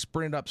 And I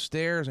sprinted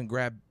upstairs and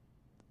grabbed,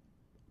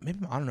 maybe,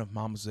 I don't know if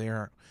Mom was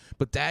there,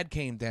 but Dad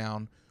came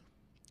down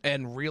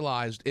and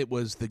realized it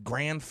was the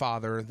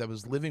grandfather that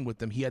was living with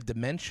them. He had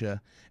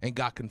dementia and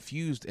got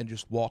confused and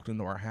just walked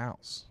into our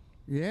house.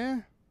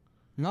 Yeah.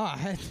 No,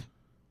 I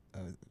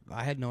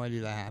had no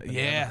idea that happened.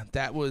 Yeah, ever.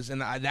 that was,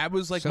 and that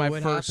was like so my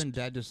what first. happened?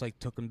 Dad just like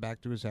took him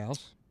back to his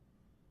house.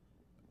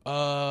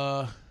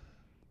 Yeah,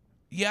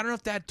 I don't know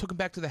if Dad took him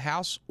back to the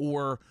house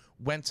or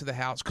went to the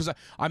house because I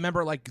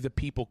remember like the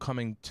people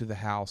coming to the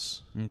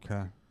house.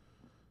 Okay.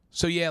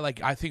 So yeah,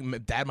 like I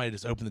think Dad might have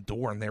just opened the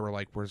door and they were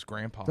like, "Where's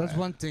Grandpa?" That's at?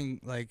 one thing.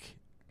 Like,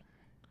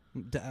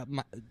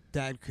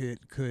 Dad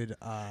could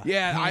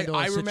Yeah, handle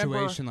I a remember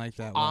situation like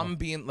that. Well. I'm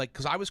being like,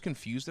 because I was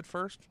confused at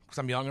first because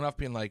I'm young enough,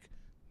 being like,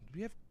 "Do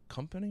we have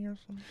company or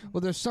something?"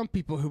 Well, there's some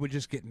people who would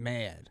just get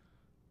mad.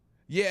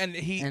 Yeah, and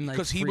he And, like,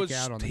 because he freak was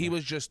out on he that.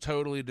 was just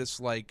totally just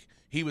like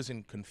he was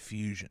in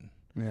confusion.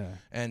 Yeah.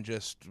 And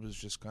just was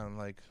just kind of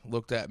like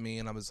looked at me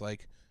and I was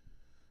like,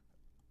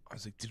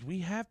 did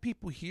we have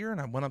people here?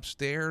 And I went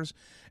upstairs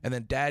and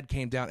then Dad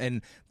came down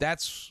and Dad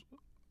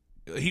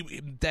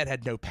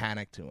had no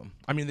panic to him.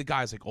 I mean, the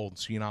guy's like old and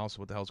senile, so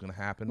what the hell's going to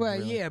happen? Well,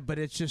 really? yeah, but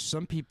it's just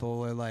some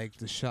people are like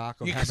the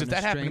shock of Because having if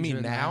that a happened to me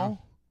stranger in the house.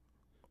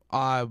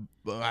 now,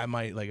 I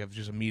might like have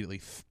just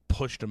immediately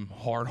pushed him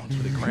hard onto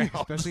the ground.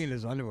 Especially in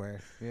his underwear.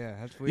 Yeah,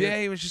 that's weird.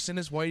 Yeah, he was just in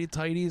his whitey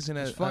tighties and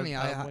It's funny, a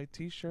I- white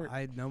t-shirt.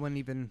 I don't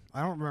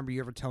remember you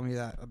ever telling me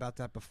about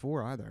that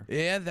before either.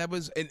 Yeah, that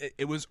was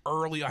it was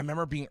early. I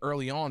remember being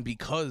early on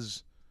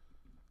because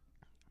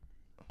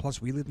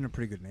Plus, we lived in a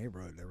pretty good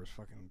neighborhood. There was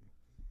fucking.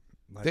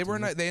 they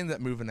ended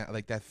up moving out.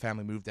 Like that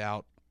family moved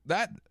out.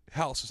 That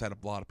house has had a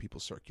lot of people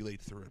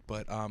circulate through it.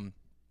 But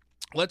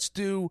let's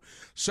do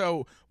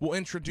so. We'll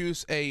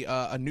introduce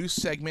a new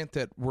segment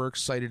that we're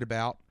excited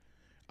about.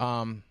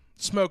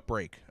 Smoke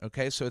break.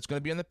 Okay, so it's going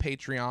to be on the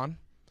Patreon.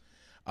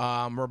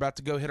 We're about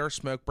to go hit our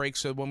smoke break.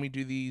 So when we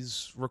do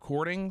these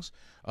recordings,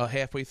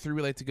 halfway through,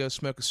 we like to go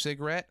smoke a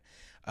cigarette.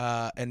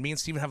 And me and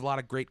Steven have a lot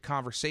of great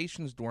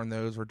conversations during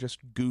those. We're just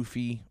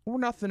goofy or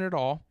nothing at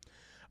all.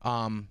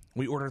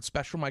 We ordered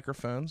special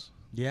microphones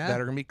Yeah.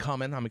 that are going to be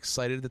coming. I'm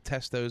excited to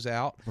test those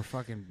out. We're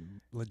fucking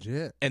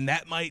legit. And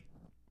that might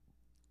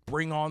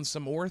bring on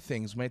some more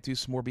things. We might do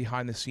some more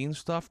behind-the-scenes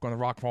stuff. Going to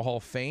Rock and Roll Hall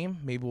of Fame.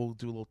 Maybe we'll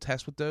do a little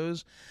test with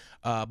those.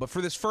 But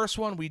for this first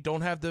one, we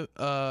don't have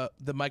the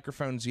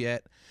microphones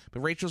yet. But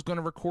Rachel's going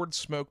to record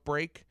Smoke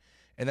Break,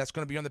 and that's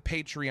going to be on the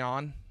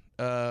Patreon.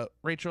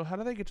 Rachel, how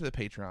do they get to the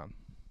Patreon?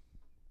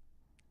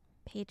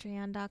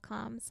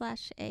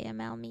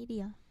 Patreon.com/AML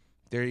Media.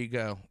 There you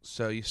go.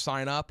 So you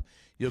sign up,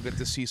 you'll get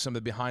to see some of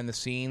the behind the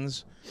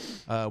scenes.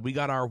 We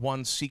got our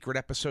one secret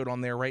episode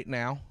on there right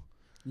now.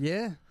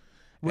 Yeah.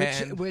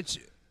 And- Which,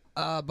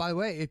 by the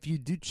way, if you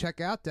do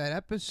check out that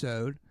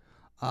episode,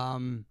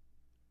 you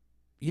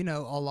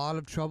know, a lot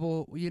of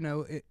trouble, you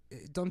know,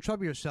 don't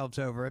trouble yourselves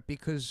over it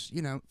because,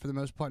 you know, for the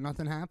most part,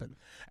 nothing happened.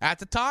 At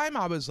the time,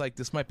 I was like,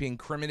 this might be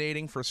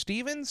incriminating for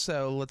Steven,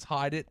 so let's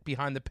hide it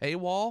behind the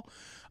paywall.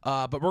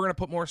 But we're going to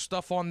put more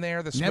stuff on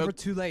there. Never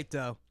too late,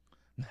 though.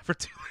 Never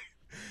too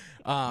late.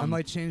 I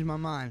might change my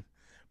mind.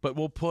 But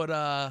we'll put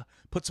some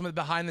of the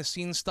behind the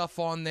scenes stuff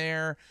on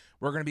there.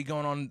 We're going to be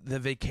going on the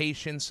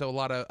vacation, so a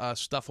lot of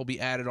stuff will be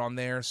added on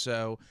there.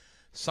 So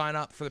sign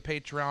up for the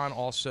Patreon.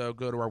 Also,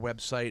 go to our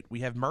website.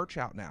 We have merch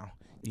out now.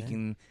 You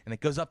can, and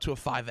it goes up to a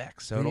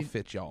 5X, so it'll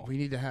fit y'all. We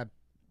need to have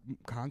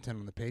content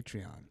on the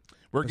Patreon.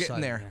 We're getting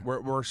there. Yeah.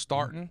 We're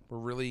starting. We're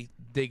really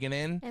digging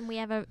in. And we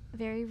have a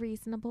very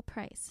reasonable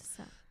price.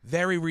 So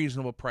Very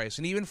reasonable price.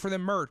 And even for the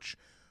merch,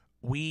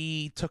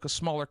 we took a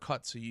smaller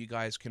cut so you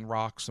guys can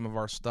rock some of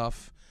our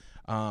stuff.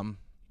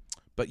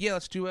 But yeah,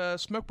 let's do a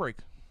smoke break.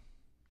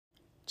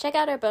 Check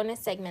out our bonus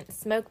segment,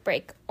 Smoke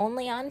Break,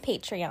 only on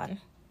Patreon.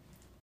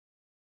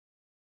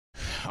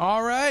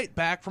 All right,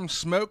 back from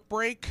smoke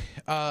break.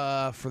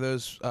 For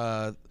those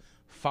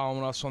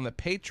following us on the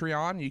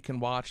Patreon, you can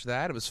watch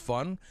that. It was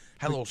fun.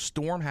 Had a little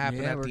storm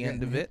happen at the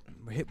end of it.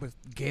 We're hit with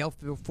gale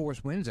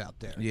force winds out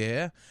there.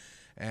 Yeah,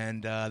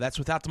 and that's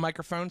without the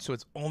microphone, so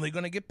it's only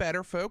going to get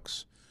better,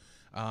 folks.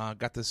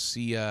 Got to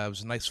see it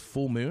was a nice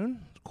full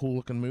moon, cool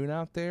looking moon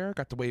out there.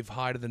 Got to wave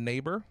hi to the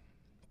neighbor.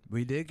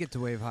 We did get to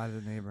wave hi to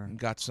the neighbor. And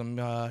got some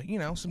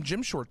some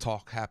gym short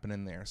talk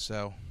happening there.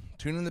 So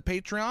tune in to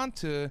Patreon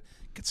to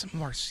get some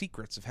of our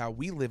secrets of how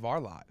we live our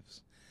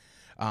lives.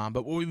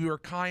 But we were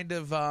kind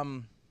of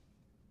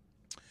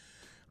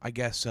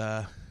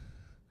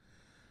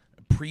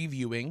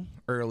previewing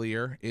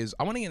earlier is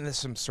I want to get into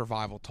some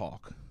survival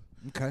talk.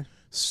 Okay.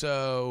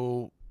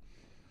 So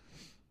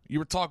you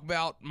were talking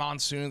about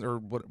monsoons or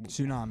what?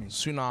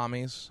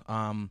 Tsunamis.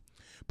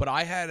 But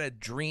I had a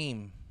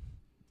dream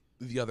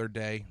the other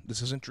day.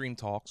 This isn't dream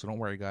talk, so don't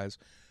worry, guys.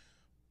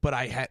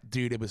 But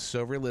dude, it was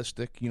so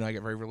realistic. You know, I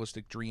get very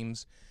realistic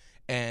dreams.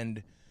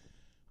 And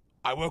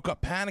I woke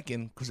up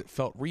panicking because it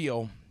felt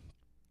real.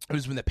 It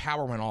was when the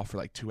power went off for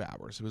like 2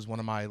 hours. It was one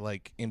of my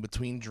like in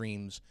between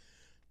dreams.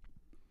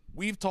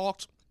 We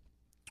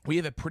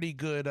have a pretty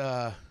good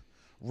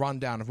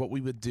rundown of what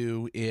we would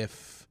do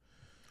if,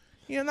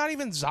 you know, not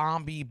even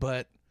zombie,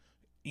 but,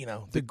 you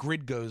know, the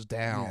grid goes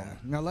down. Yeah.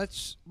 Now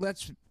let's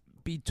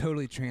be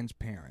totally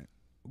transparent.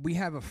 We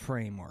have a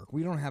framework.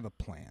 We don't have a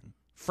plan.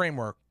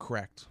 Framework,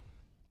 correct.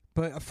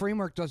 But a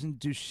framework doesn't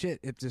do shit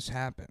if this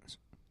happens.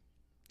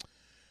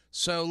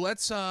 So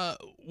let's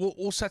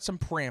we'll set some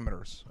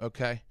parameters,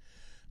 okay?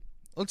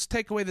 Let's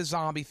take away the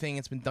zombie thing.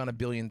 It's been done a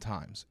billion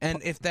times.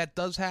 And if that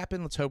does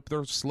happen, let's hope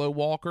they're slow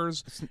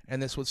walkers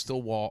and this would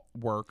still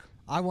work.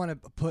 I want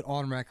to put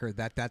on record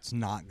that that's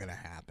not going to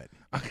happen.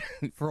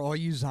 For all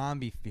you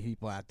zombie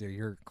people out there,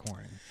 you're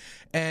corny.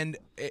 And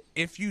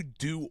if you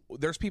do,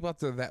 there's people out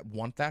there that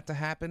want that to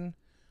happen.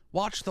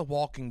 Watch The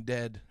Walking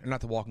Dead, or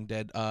not The Walking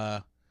Dead,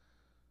 The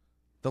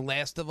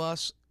Last of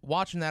Us.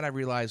 Watching that, I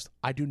realized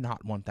I do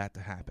not want that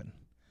to happen.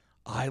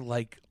 I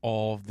like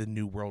all of the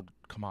New World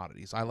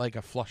commodities. I like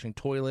a flushing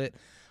toilet.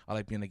 I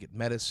like being able to get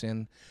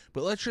medicine.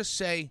 But let's just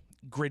say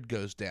grid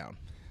goes down.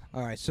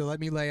 All right, so let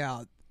me lay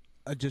out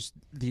just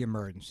the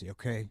emergency,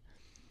 okay?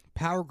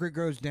 Power grid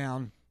goes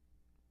down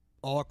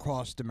all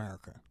across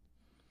America.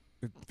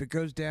 If it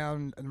goes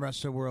down in the rest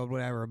of the world,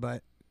 whatever,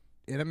 but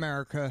in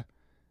America,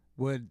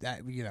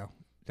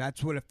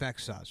 that's what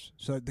affects us.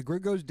 So the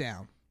grid goes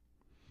down.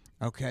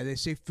 Okay, they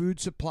say food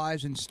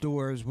supplies in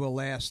stores will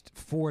last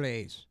 4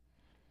 days.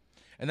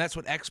 And that's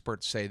what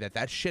experts say,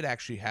 that shit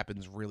actually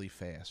happens really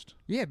fast.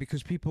 Yeah,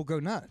 because people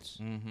go nuts.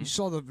 Mm-hmm. You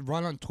saw the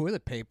run on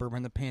toilet paper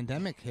when the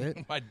pandemic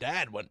hit. My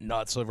dad went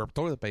nuts over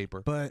toilet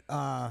paper. But,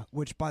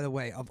 which, by the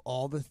way, of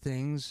all the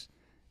things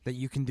that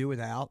you can do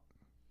without,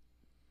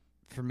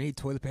 for me,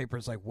 toilet paper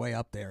is like way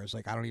up there. It's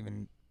like I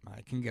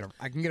can get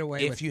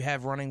away with. If you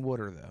have running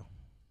water, though.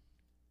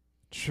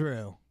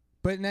 True.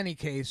 But in any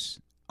case,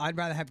 I'd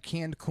rather have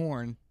canned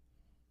corn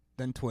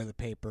than toilet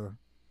paper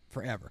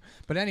forever.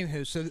 But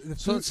anywho, so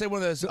let's say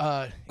one of those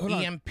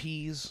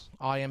EMPs,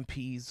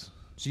 IMPs.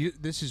 So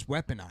this is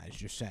weaponized,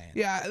 you're saying?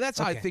 Yeah,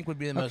 that's okay. I think would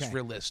be the most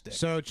realistic.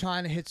 So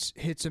China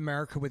hits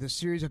America with a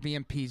series of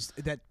EMPs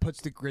that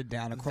puts the grid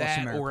down across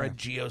America. Or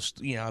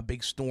a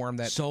big storm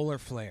that solar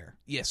flare.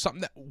 Yeah,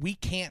 something that we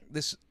can't.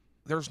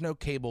 There's no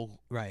cable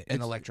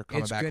and electric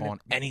coming back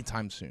on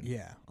anytime soon.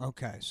 Yeah.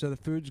 Okay. So the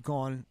food's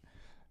gone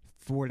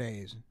 4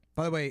 days.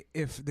 By the way,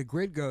 if the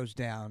grid goes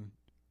down,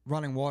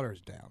 running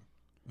water's down.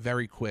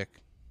 Very quick.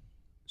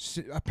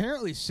 So,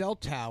 apparently, cell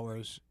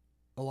towers,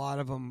 a lot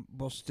of them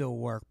will still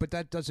work, but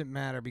that doesn't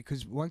matter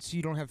because once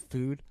you don't have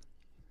food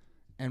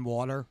and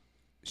water,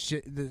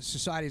 the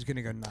society's going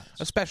to go nuts.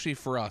 Especially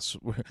for us.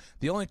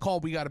 The only call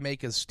we got to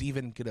make is,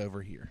 Steven, get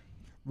over here.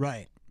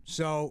 Right.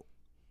 So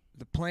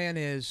the plan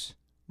is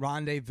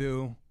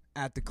rendezvous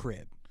at the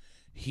crib.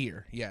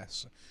 Here,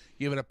 yes.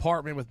 You have an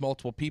apartment with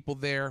multiple people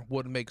there.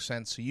 Wouldn't make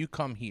sense. So you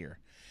come here.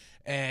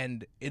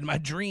 And in my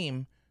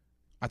dream,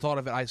 I thought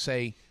of it. I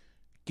say,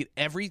 get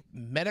every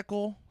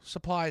medical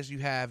supplies you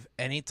have,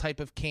 any type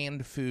of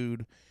canned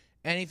food,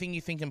 anything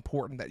you think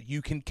important that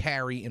you can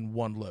carry in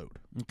one load.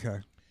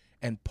 Okay.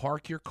 And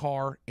park your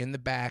car in the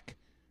back,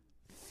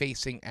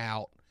 facing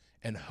out,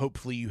 and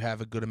hopefully you have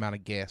a good amount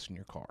of gas in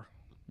your car.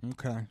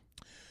 Okay.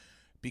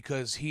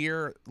 Because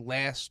here,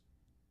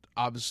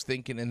 I was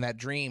thinking in that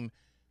dream,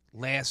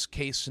 last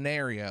case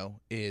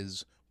scenario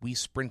is we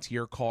sprint to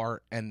your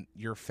car and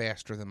you're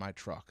faster than my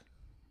truck.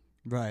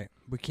 Right.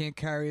 We can't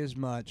carry as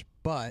much,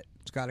 but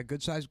it's got a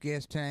good-sized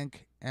gas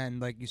tank, and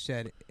like you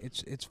said,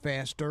 it's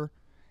faster.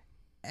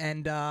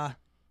 And,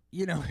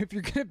 if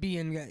you're going to be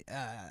in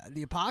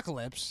the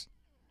apocalypse,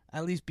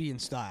 at least be in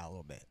style a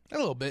little bit. A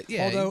little bit,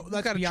 yeah. Although,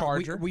 let's got a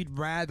Charger. We'd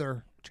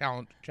rather...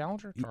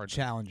 Challenger?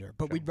 Challenger.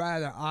 But we'd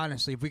rather,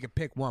 honestly, if we could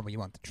pick one, we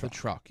want the truck. The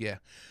truck, yeah.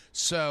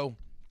 So...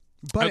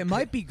 But it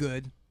might be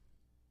good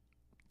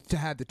to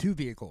have the two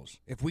vehicles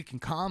if we can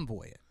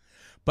convoy it.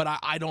 But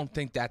I don't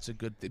think that's a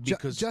good thing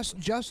because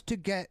just to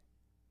get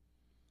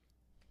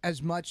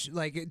as much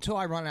until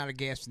I run out of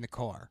gas in the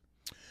car.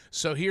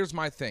 So here's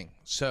my thing.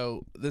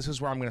 So this is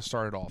where I'm going to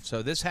start it off.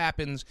 So this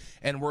happens,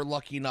 and we're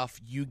lucky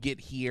enough you get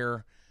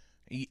here,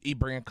 you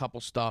bring a couple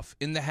stuff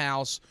in the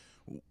house.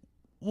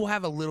 We'll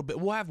have a little bit.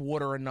 We'll have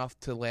water enough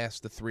to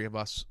last the three of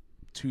us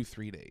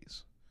 2-3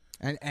 days.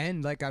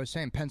 And like I was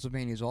saying,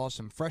 Pennsylvania is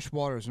awesome. Fresh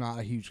water is not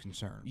a huge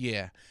concern.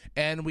 Yeah,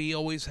 and we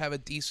always have a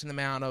decent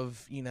amount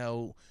of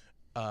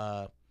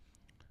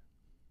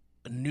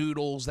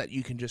noodles that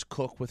you can just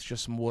cook with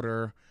just some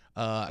water,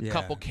 a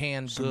couple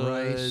canned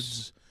goods,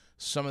 rice.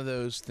 Some of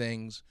those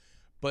things.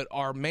 But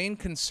our main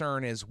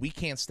concern is we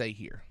can't stay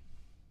here.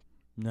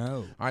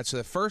 No. All right, so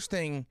the first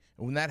thing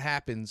when that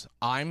happens,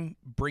 I'm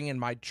bringing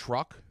my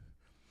truck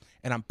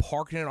and I'm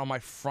parking it on my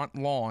front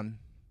lawn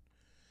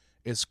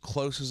as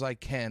close as I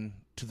can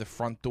to the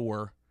front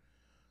door,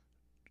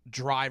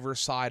 driver's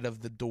side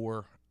of the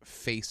door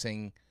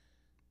facing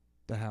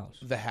The house.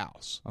 the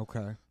house.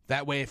 Okay.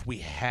 That way, if we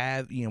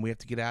have, we have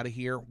to get out of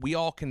here, we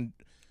all can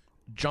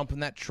jump in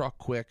that truck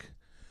quick.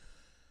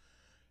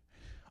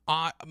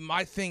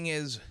 My thing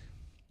is,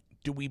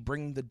 do we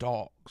bring the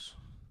dogs?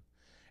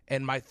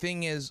 And my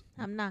thing is,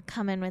 I'm not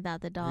coming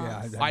without the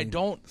dogs. Yeah, I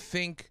don't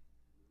think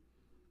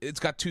it's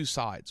got two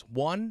sides.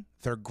 One,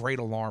 they're great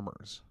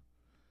alarmers.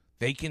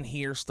 They can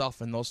hear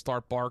stuff and they'll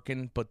start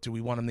barking, but do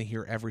we want them to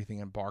hear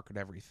everything and bark at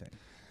everything?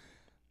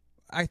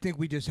 I think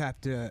we just have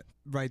to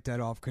write that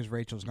off because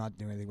Rachel's not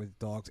doing anything with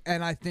the dogs.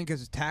 And I think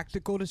as a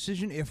tactical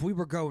decision, if we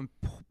were going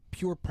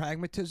pure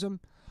pragmatism,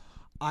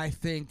 I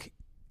think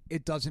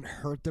it doesn't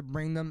hurt to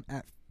bring them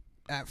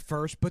at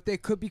first, but they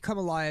could become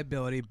a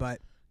liability.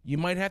 But You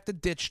might have to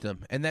ditch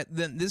them, and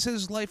then this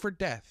is life or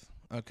death.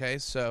 Okay,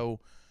 so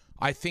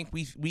I think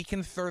we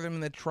can throw them in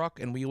the truck,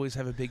 and we always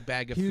have a big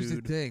bag of here's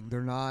food. the thing: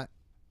 they're not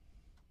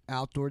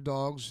outdoor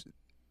dogs.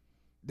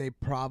 They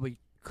probably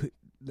could.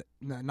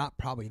 Not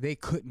probably. They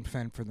couldn't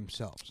fend for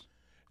themselves.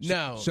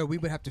 No. So we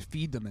would have to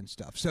feed them and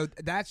stuff. So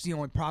that's the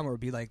only problem. Would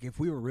be like if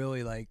we were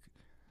really like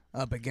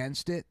up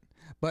against it,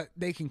 but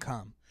they can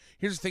come.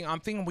 Here's the thing: I'm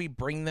thinking we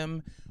bring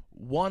them.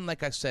 One,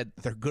 like I said,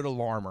 they're good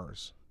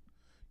alarmers.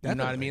 You know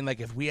what I Definitely. mean?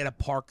 Like if we had a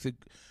park that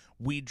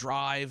we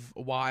drive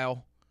a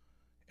while,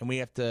 and we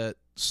have to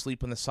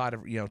sleep on the side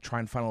of try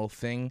and find a little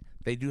thing.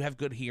 They do have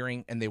good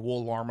hearing, and they will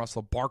alarm us.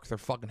 They'll bark their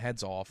fucking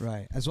heads off.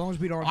 Right. As long as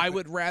we don't. I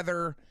would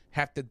rather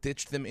have to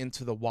ditch them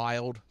into the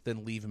wild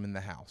than leave them in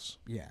the house.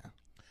 Yeah.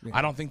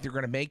 I don't think they're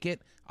going to make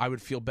it. I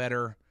would feel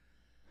better.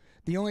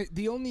 The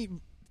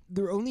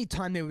only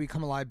time they would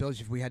become a liability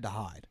is if we had to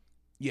hide.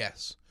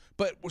 Yes.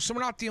 But so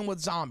we're not dealing with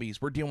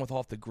zombies. We're dealing with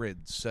off the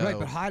grid. So Right,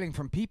 but hiding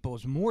from people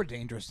is more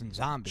dangerous than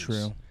zombies.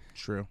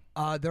 True.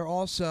 They're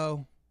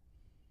also,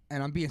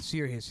 and I'm being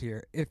serious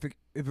here. If it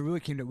really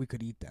came to it, we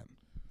could eat them.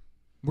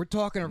 We're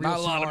talking a real Not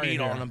a lot of scenario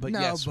meat on here. them, but No,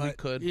 yes, we but,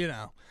 could.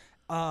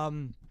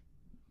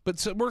 But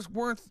so we're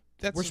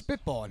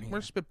spitballing here. We're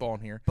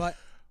spitballing here. But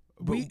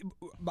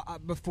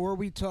before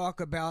we talk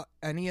about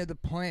any of the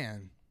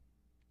plan,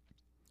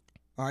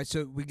 all right.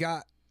 So we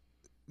got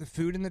the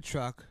food in the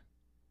truck,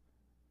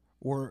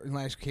 or in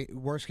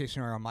worst case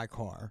scenario, my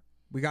car.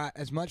 We got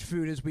as much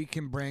food as we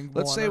can bring.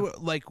 Let's say water.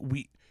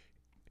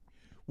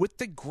 with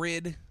the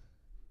grid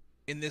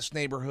in this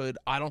neighborhood,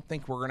 I don't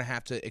think we're going to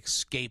have to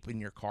escape in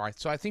your car.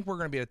 So I think we're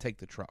going to be able to take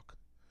the truck.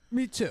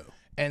 Me too.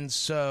 And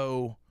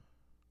so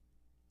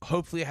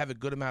hopefully I have a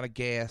good amount of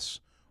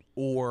gas,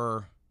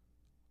 or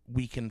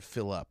we can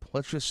fill up.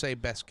 Let's just say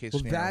best case Well,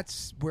 scenario.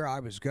 that's where I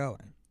was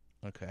going.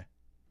 Okay.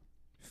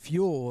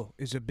 Fuel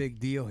is a big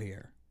deal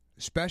here,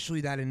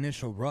 especially that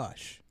initial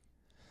rush.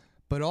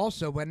 But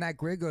also, when that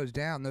grid goes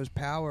down, those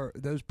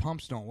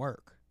pumps don't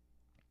work.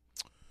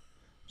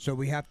 So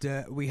we have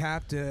to.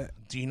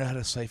 Do you know how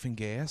to siphon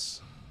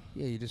gas?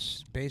 Yeah, you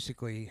just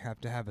basically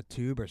have to have a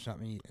tube or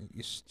something.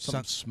 You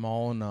Something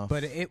small enough.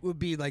 But it would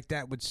be like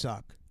that would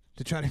suck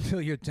to try to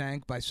fill your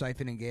tank by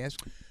siphoning gas.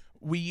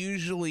 we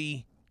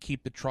usually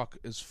keep the truck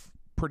as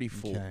pretty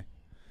full. Okay.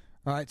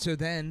 All right. So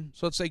then,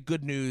 So let's say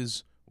good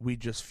news, we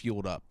just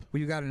fueled up. well,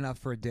 you got enough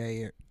for a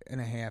day and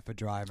a half of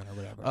driving or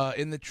whatever.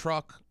 In the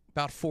truck,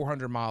 about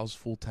 400 miles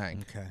full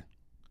tank. Okay.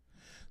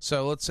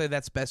 So let's say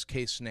that's best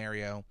case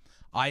scenario.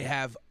 I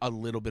have a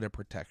little bit of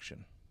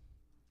protection.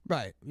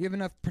 Right. You have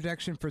enough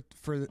protection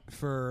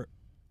for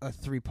a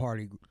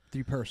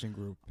three-person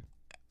group.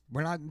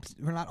 We're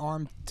not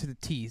armed to the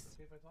teeth.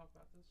 If I talk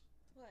about this,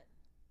 What?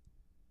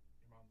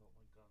 your mom don't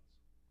like guns.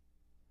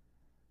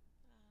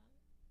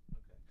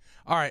 Okay.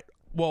 All right.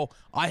 Well,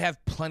 I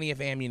have plenty of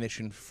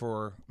ammunition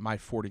for my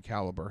 40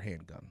 caliber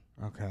handgun.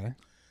 Okay.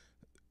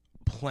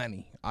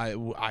 Plenty.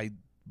 I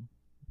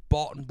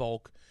bought in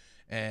bulk,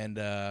 and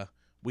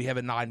we have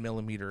a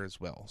 9mm as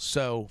well.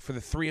 So for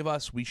the three of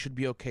us, we should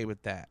be okay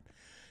with that.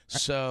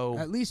 So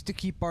At least to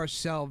keep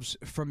ourselves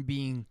from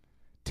being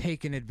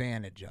taken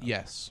advantage of.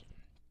 yes.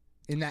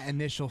 In that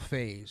initial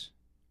phase,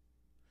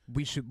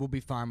 we'll be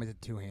fine with the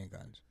two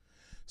handguns.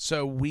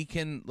 So we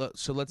can.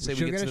 So let's say We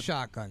should we get get a to the,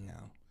 shotgun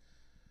now.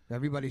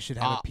 Everybody should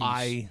have a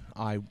piece.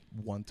 I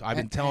want to. I've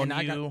been telling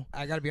you.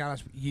 I got to be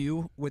honest.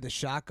 You with a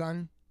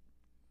shotgun,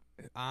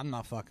 I'm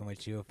not fucking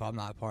with you if I'm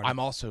not a part of I'm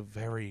also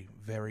very,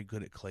 very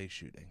good at clay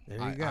shooting. There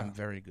you go. I'm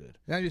very good.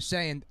 it. I'm just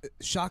saying,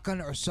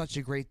 shotgun are such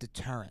a great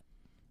deterrent.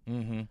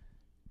 Mm-hmm.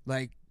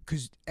 Like,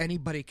 because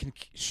anybody can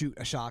shoot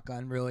a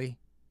shotgun, really.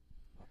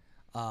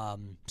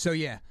 So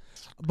yeah,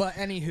 but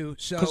anywho,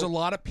 Because a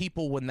lot of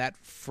people, when that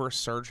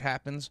first surge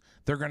happens,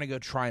 they're going to go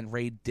try and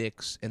raid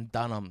Dick's and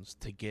Dunham's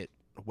to get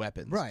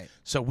weapons. Right.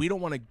 So we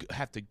don't want to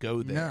have to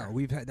go there.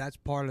 No, that's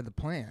part of the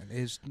plan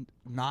is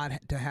not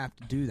to have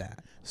to do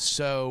that.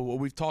 So what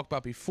we've talked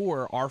about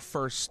before, our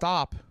first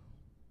stop,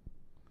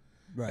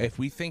 Right. if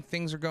we think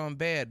things are going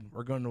bad,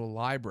 we're going to a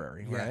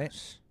library, right?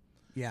 Yes.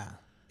 Yeah.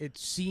 it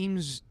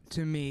seems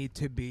to me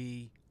to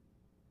be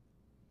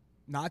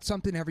not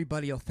something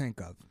everybody will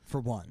think of, for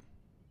one.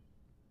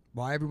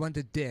 Why everyone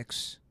to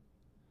Dick's,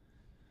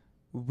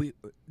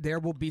 there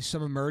will be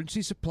some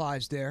emergency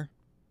supplies there.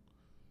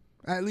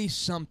 At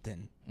least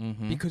something.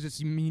 Because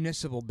it's a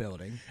municipal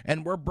building.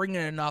 And we're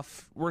bringing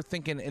enough. We're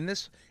thinking in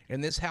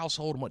this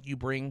household, what you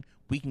bring,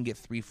 we can get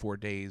 3-4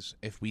 days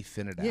if we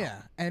thin it out.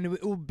 Yeah, and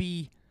it will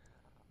be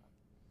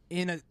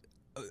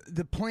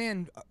the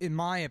plan, in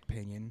my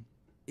opinion,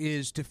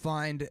 is to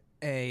find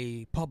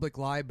a public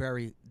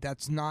library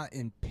that's not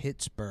in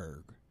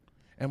Pittsburgh.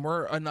 And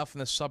we're enough in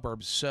the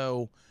suburbs,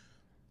 so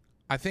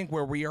I think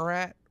where we are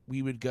at,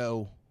 we would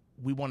go.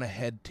 We want to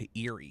head to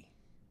Erie.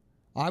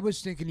 I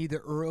was thinking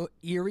either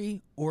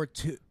Erie or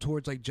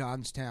towards like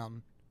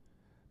Johnstown,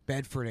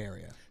 Bedford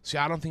area. See,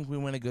 I don't think we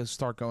want to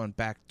start going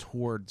back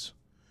towards,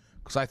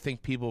 because I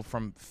think people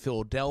from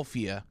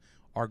Philadelphia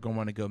are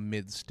going to go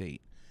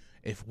mid-state.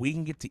 If we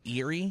can get to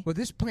Erie, Well,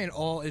 this plan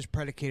all is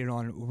predicated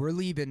on we're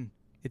leaving.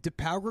 If the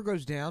power grid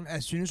goes down,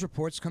 as soon as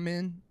reports come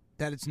in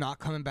that it's not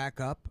coming back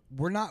up,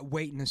 we're not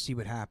waiting to see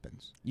what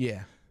happens.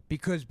 yeah.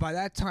 Because by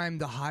that time,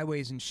 the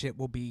highways and shit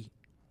will be...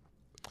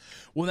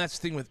 Well, that's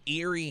the thing with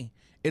Erie.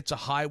 It's a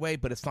highway,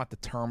 but it's not the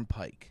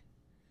turnpike.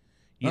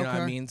 You know what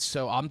I Okay. mean?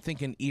 So I'm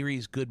thinking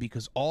Erie's good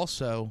because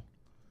also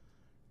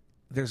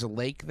there's a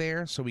lake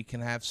there, so we can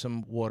have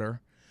some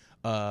water.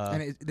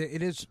 and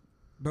it is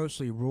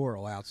mostly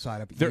rural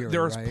outside of Erie,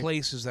 There's right?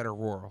 places that are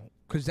rural.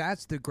 Because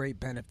that's the great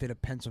benefit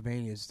of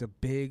Pennsylvania is the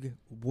big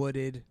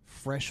wooded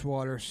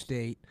freshwater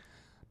state.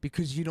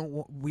 Because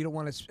we don't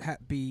want to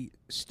be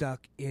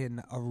stuck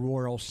in a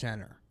rural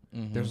center.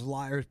 There's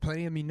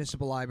plenty of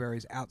municipal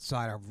libraries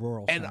outside of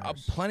rural And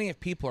centers. plenty of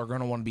people are going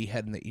to want to be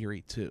heading to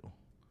Erie, too,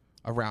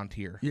 around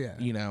here. Yeah.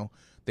 You know,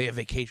 they have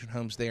vacation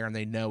homes there and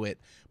they know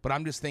it. But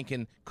I'm just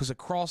thinking, because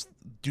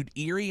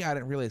Erie, I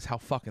didn't realize how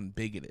fucking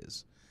big it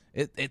is.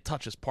 It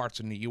touches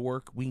parts of New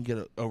York. We can get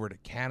it over to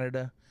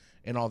Canada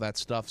and all that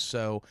stuff.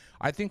 So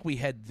I think we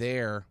head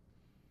there.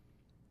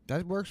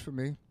 That works for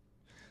me.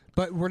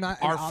 But we're not...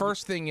 Our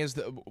first thing is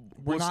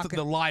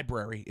the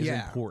library is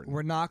yeah, important.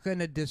 We're not going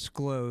to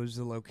disclose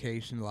the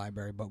location of the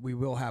library, but we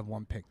will have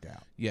one picked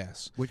out.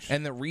 Yes. Which-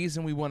 And the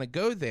reason we want to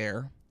go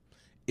there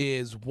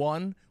is,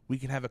 one, we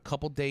can have a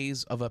couple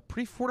days of a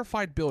pretty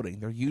fortified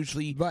building. They're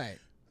usually Right.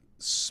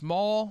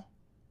 small,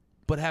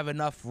 but have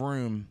enough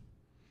room.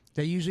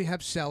 They usually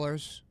have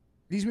cellars.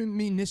 These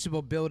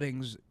municipal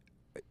buildings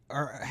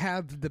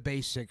have the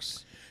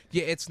basics.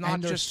 Yeah, it's not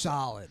and they're just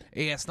solid.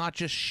 Yeah, it's not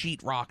just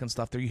sheetrock and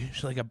stuff. They're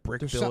usually like a brick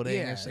They're building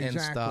yeah, and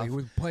exactly. stuff.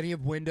 With plenty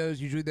of windows.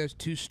 Usually there's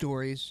 2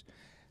 stories,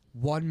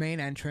 one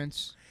main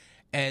entrance.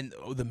 And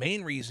the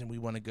main reason we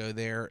want to go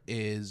there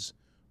is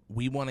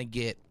we want to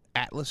get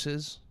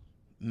atlases,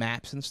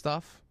 maps, and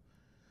stuff.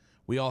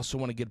 We also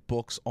want to get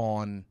books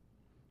on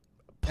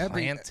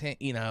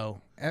planting.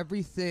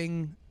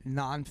 Everything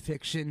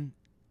nonfiction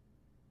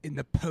in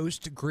the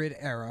post-grid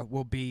era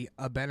will be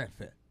a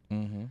benefit.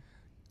 Mm-hmm.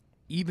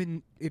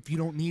 Even if you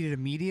don't need it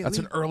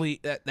immediately.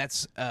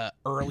 That's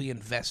early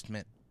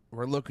investment.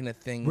 We're looking at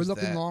things. We're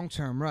looking long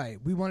term, right?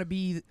 We want to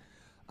be.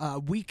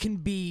 We can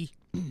be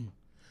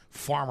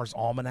Farmer's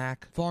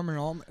Almanac, farming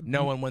all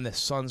knowing when the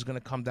sun's going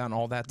to come down,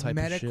 all that type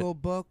of shit. medical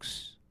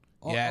books.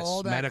 Yes,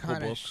 all that medical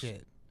kind books. of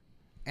shit,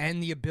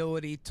 and the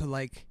ability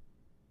to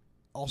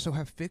also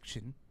have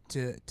fiction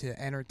to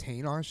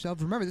entertain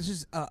ourselves. Remember, this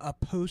is a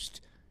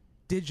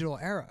post-digital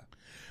era.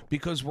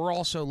 Because we're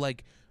also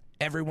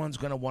everyone's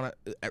going to want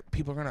to.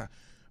 People are going to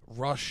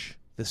rush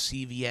the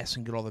CVS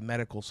and get all the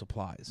medical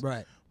supplies.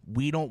 Right.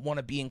 We don't want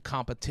to be in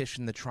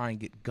competition to try and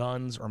get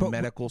guns or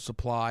medical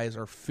supplies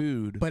or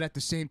food. But at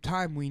the same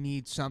time, we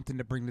need something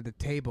to bring to the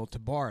table to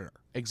barter.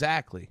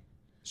 Exactly.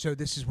 So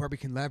this is where we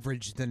can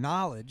leverage the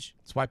knowledge.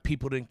 That's why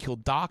people didn't kill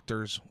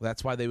doctors.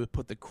 That's why they would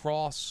put the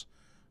cross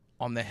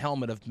on the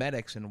helmet of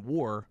medics in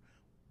war.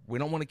 We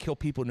don't want to kill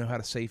people who know how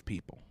to save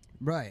people.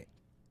 Right.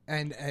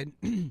 And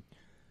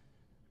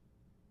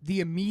the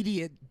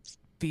immediate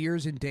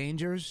fears and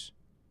dangers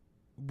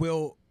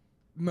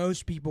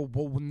most people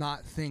will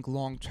not think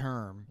long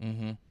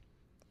term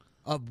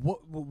of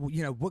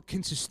what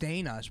can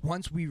sustain us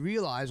once we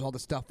realize all the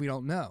stuff we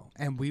don't know,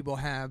 and we will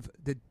have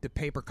the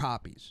paper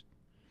copies.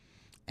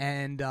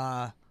 And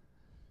in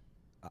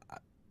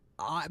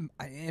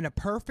a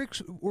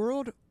perfect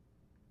world,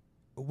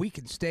 we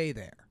can stay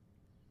there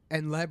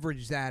and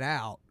leverage that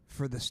out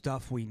for the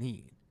stuff we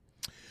need.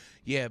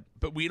 Yeah,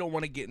 but we don't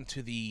want to get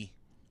into the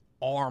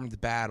armed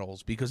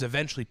battles because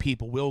eventually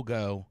people will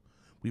go,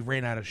 we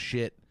ran out of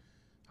shit.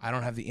 I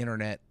don't have the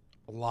internet,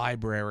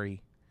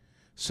 library.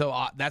 So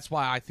that's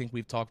why I think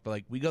we've talked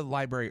about we go to the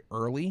library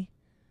early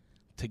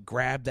to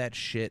grab that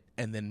shit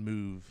and then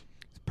move.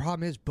 The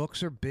problem is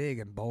books are big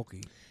and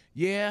bulky.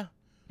 Yeah,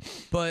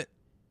 but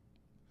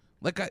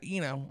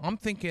I'm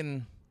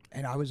thinking.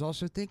 And I was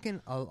also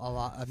thinking a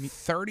lot.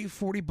 30,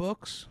 40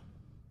 books.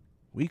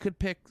 We could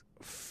pick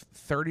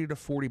 30 to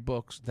 40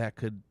 books that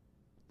could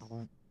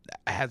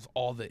have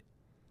all the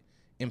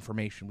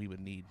information we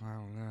would need. I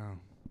don't know.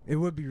 It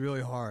would be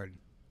really hard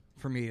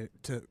for me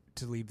to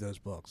leave those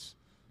books.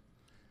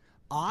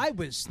 I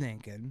was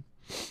thinking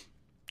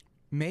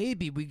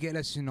maybe we get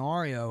a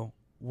scenario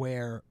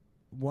where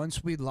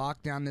once we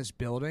lock down this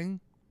building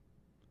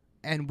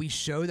and we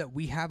show that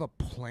we have a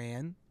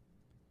plan,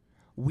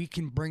 we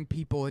can bring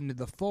people into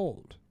the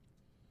fold.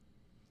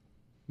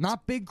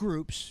 Not big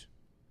groups,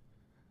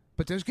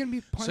 but there's going to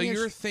be plenty. So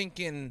you're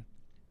thinking,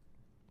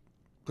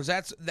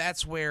 because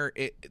that's where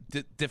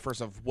it differs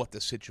of what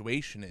the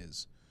situation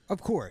is.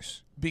 Of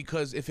course.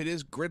 Because if it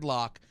is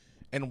gridlock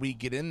and we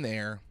get in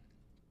there,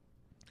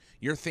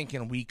 you're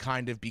thinking we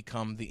kind of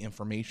become the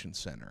information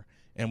center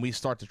and we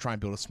start to try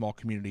and build a small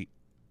community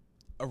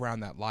around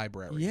that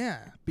library. Yeah,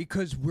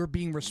 because we're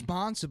being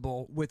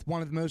responsible with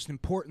one of the most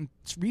important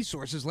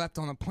resources left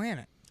on the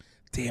planet.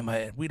 Damn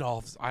it,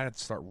 I'd have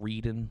to start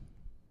reading.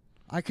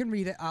 I can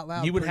read it out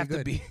loud. You would pretty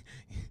have good.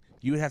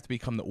 you would have to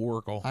become the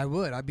oracle. I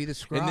would. I'd be the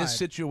scribe. In this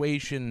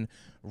situation,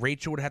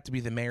 Rachel would have to be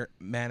the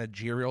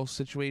managerial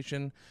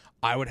situation.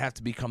 I would have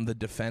to become the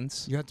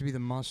defense. You have to be the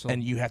muscle.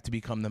 And you have to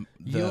become the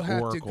You'll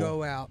have oracle. to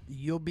go out.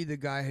 You'll be the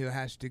guy who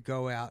has to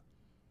go out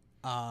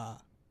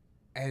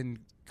and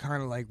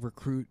kind of like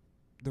recruit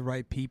the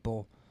right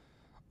people.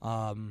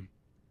 Kind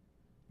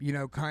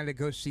of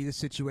go see the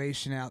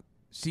situation out,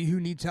 see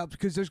who needs help,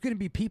 because there's going to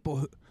be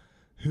people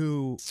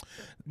who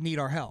need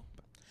our help.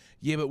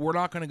 Yeah, but we're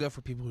not going to go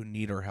for people who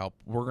need our help.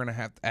 We're going to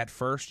have at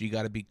first you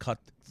got to be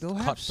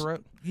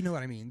cutthroat. You know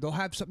what I mean? They'll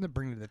have something to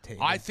bring to the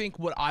table. I think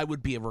what I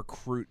would be a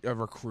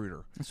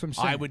recruiter. That's what I'm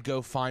saying. I would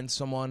go find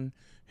someone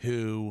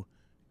who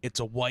it's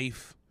a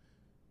wife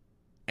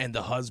and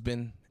the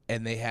husband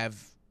and they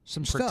have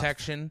some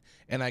protection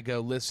stuff. And I go,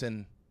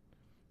 listen,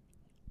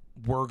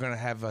 we're going to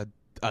have a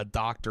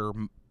doctor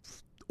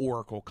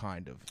oracle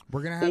kind of.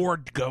 We're going to have... Or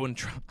go and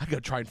try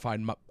and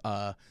find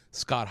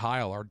Scott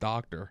Heil, our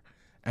doctor.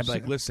 And be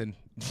like, listen,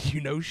 you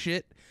know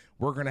shit?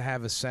 We're going to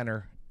have a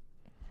center.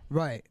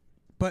 Right.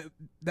 But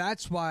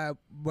that's why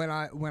when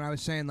I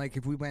was saying, like,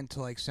 if we went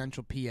to, like,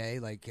 central PA,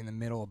 like, in the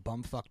middle of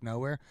bumfuck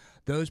nowhere,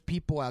 those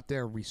people out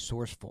there are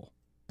resourceful.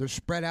 They're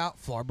spread out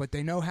far, but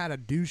they know how to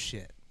do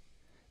shit.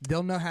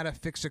 They'll know how to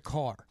fix a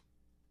car.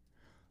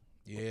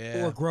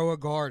 Yeah. Or grow a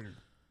garden.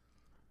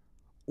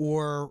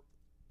 Or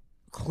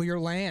clear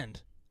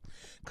land.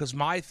 Because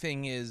my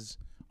thing is,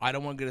 I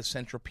don't want to go to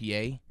central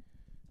PA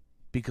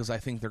because I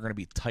think they're going to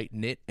be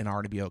tight-knit and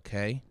already be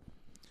okay.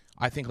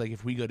 I think, like,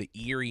 if we go to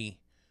Erie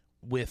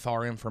with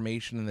our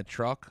information in the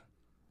truck,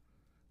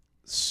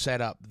 set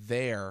up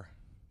there,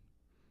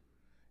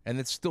 and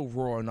it's still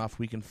rural enough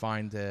we can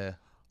find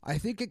I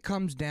think it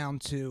comes down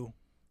to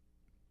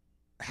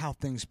how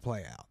things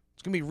play out.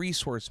 It's going to be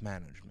resource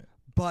management.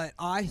 But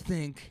I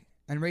think,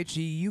 and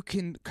Rachel, you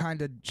can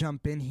kind of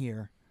jump in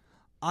here,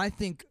 I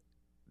think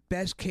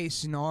best case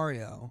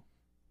scenario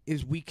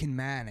is we can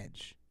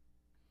manage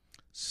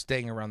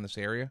staying around this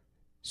area?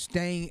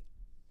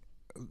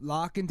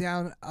 Locking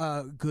down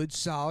a good,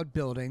 solid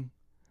building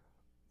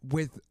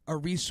with a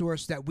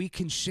resource that we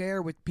can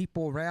share with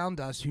people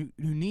around us who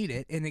need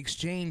it in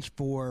exchange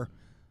for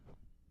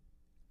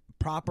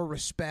proper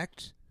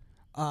respect.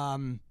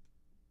 Not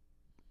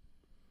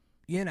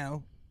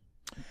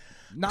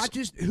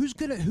just who's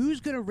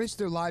gonna risk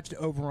their lives to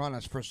overrun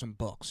us for some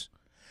books.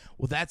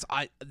 Well, that's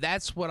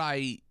what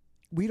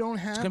we don't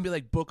have. It's going to be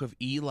like Book of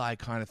Eli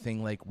kind of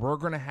thing. Like, we're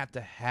going to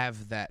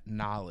have that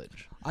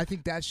knowledge. I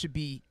think that should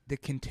be the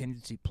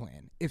contingency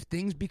plan. If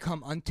things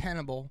become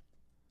untenable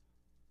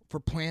for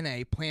plan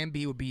A, plan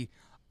B would be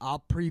I'll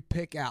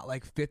pre-pick out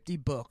like 50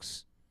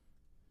 books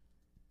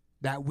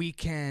that we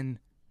can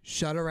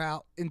shutter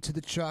out into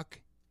the truck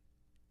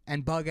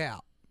and bug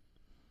out.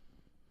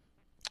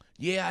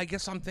 Yeah, I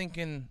guess I'm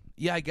thinking,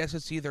 I guess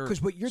it's either...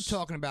 Because what you're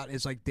talking about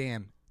is like,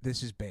 damn,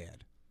 this is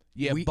bad.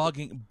 Yeah,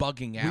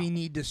 bugging out. We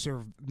need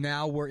to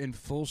now we're in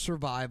full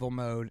survival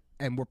mode,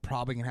 and we're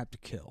probably going to have to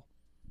kill.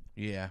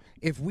 Yeah.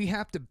 If we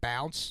have to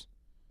bounce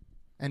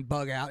and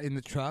bug out in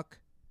the truck,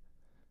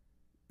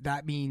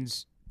 that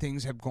means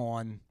things have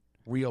gone...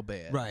 real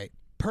bad. Right.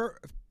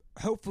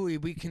 Hopefully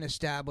we can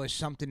establish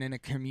something in a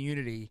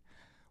community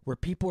where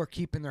people are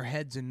keeping their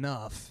heads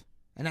enough,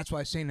 and that's why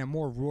I say in a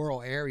more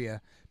rural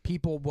area,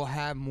 people will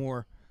have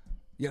more...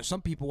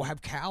 some people will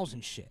have cows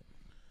and shit.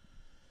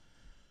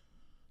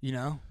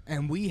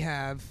 And we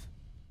have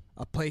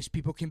a place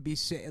people can be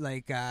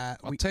like.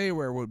 I'll tell you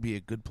where would be a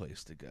good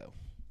place to go,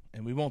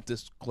 and we won't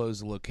disclose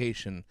the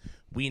location.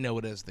 We know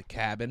it as the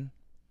cabin.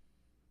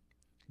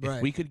 Right.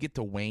 If we could get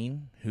to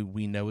Wayne, who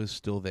we know is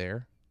still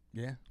there.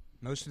 Yeah,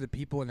 most of the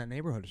people in that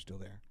neighborhood are still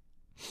there.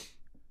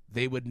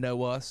 They would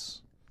know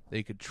us.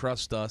 They could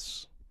trust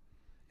us,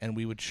 and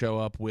we would show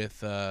up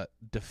with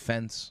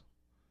defense.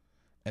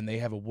 And they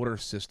have a water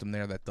system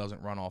there that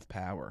doesn't run off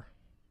power.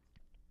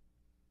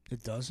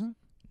 It doesn't?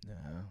 No.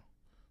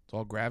 It's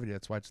all gravity.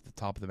 That's why it's at the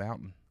top of the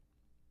mountain.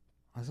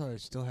 I thought it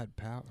still had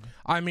power.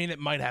 I mean, it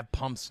might have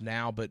pumps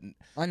now, but...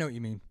 I know what you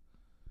mean.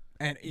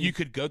 And you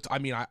could go to... I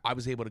mean, I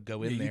was able to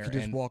go in there could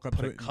just and walk up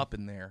put to a it cup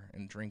in there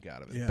and drink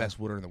out of it. Yeah. Best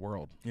water in the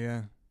world.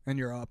 Yeah. And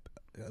you're up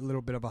a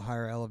little bit of a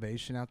higher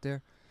elevation out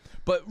there.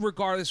 But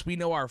regardless, we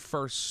know our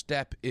first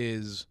step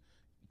is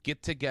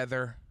get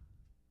together.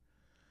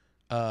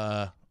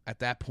 At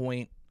that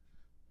point,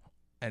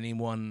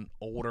 anyone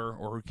older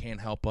or who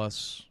can't help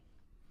us,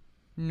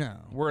 No.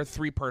 we're a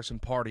 3-person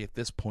party at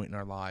this point in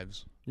our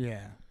lives.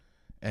 Yeah.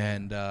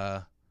 And,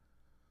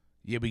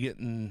 we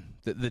getting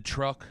the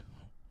truck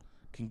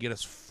can get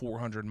us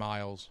 400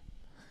 miles.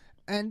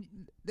 And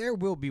there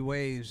will be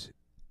ways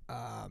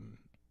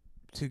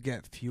to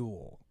get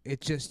fuel.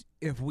 It's just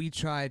if we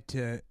tried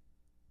to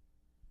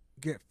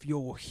get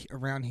fuel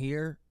around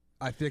here,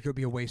 I think it would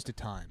be a waste of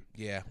time.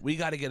 Yeah, we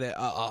got to get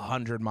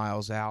 100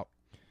 miles out.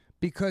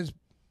 Because,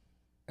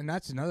 and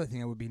that's another thing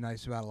that would be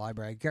nice about a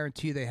library. I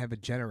guarantee you they have a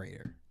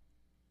generator.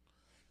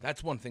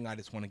 That's one thing I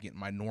just want to get in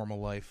my normal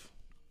life.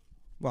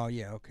 Well,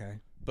 yeah, okay.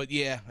 But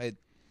yeah,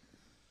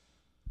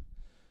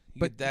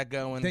 get that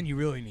going. Then you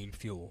really need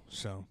fuel,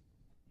 so.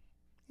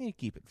 You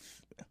keep it.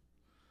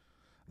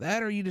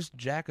 That or you just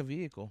jack a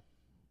vehicle.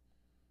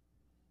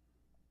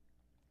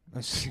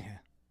 Yeah.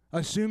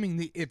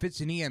 Assuming if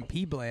it's an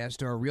EMP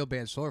blast or a real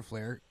bad solar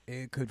flare,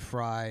 it could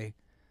fry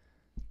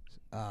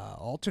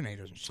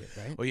alternators and shit,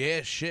 right? Well,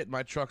 yeah, shit.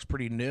 My truck's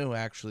pretty new,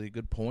 actually.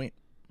 Good point.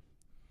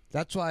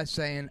 That's why I'm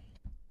saying,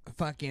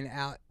 fucking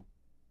out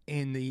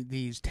in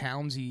these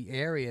townsy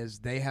areas,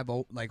 they have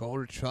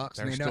older trucks.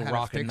 They're and they still know how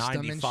rocking to fix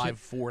them and 95 shit.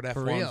 Ford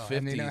For real, F-150s.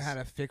 and they know how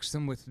to fix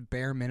them with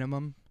bare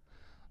minimum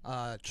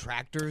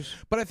tractors.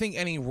 But I think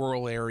any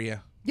rural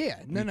area. Yeah,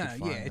 no, could yeah.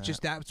 find It's that.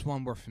 just that's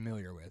one we're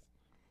familiar with.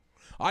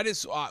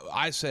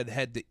 I said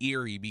head to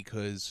Erie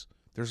because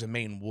there's a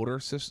main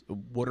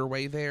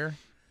waterway there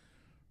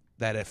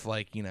that if,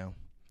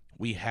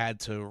 we had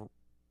to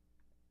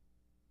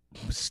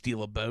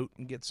steal a boat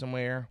and get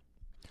somewhere.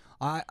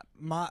 I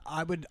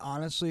would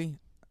honestly.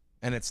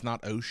 And it's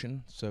not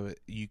ocean, so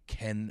you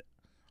can,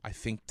 I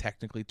think,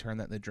 technically turn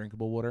that into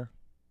drinkable water.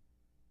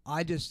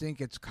 I just think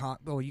it's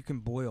well, you can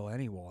boil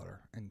any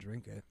water and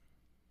drink it.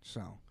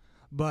 So,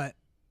 but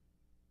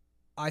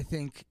I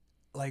think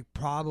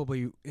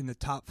probably in the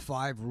top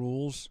 5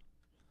 rules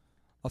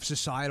of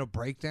societal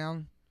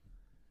breakdown,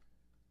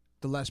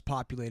 the less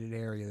populated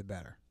area, the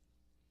better.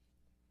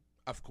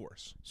 Of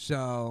course.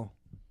 So,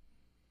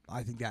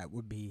 I think that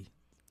would be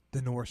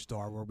the North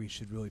Star where we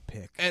should really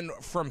pick. And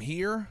from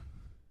here,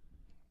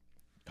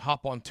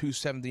 hop on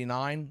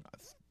 279,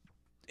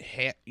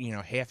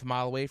 half a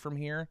mile away from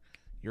here,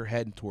 you're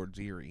heading towards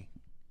Erie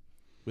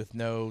with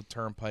no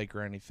turnpike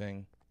or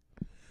anything.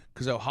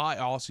 Because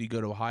Ohio, also you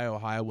go to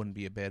Ohio wouldn't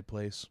be a bad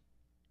place.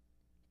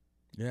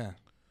 Yeah.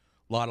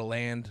 A lot of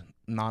land,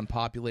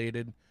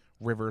 non-populated,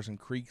 rivers and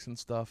creeks and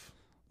stuff.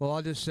 Well,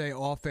 I'll just say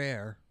off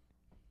air,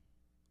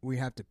 we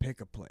have to pick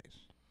a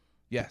place.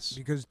 Yes.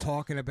 Because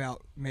talking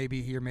about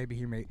maybe here,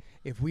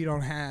 if we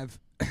don't have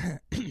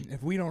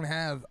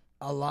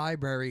a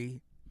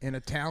library in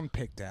a town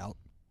picked out,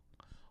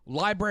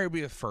 Library would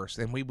be the first,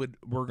 and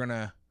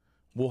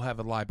we'll have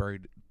a library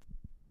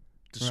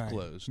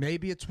disclosed. Right.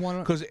 Maybe it's one.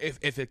 Because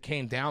if it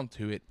came down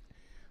to it,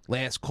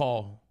 last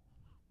call,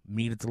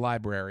 meet at the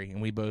library,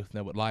 and we both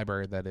know what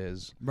library that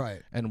is.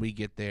 Right. And we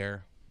get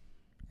there.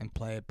 And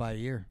play it by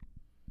ear.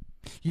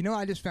 You know,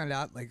 I just found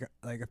out like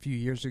a few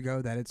years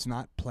ago that it's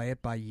not play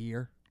it by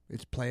year.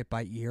 It's play it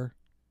by ear.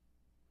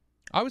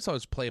 I always thought it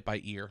was play it by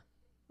ear.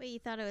 Wait, you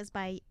thought it was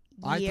by year?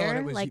 I thought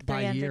it was like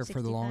by year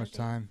for the 365 longest days?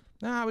 time.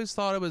 No, I always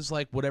thought it was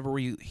like whatever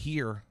we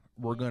hear,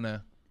 we're going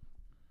to...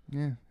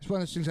 Yeah. It's one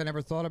of those things I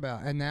never thought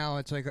about. And now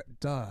it's like,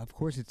 duh, of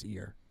course it's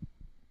ear.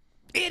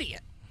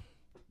 Idiot!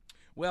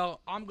 Well,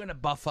 I'm going to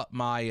buff up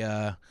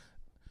my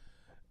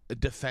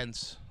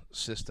defense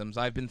systems.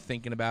 I've been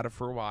thinking about it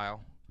for a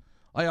while.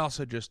 I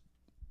also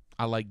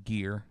I like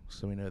gear,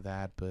 so we know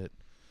that, but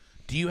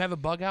do you have a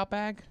bug out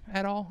bag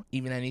at all?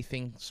 Even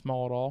anything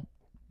small at all?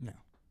 No.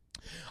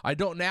 I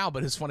don't now,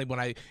 but it's funny,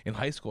 in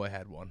high school I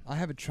had one. I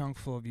have a trunk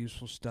full of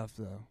useful stuff,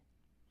 though.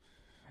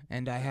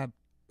 And I have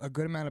a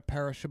good amount of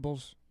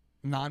perishables.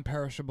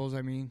 Non-perishables,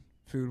 I mean,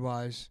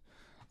 food-wise.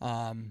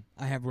 I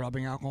have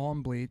rubbing alcohol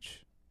and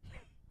bleach.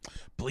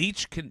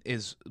 Bleach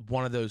is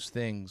one of those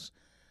things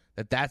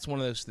that's one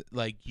of those,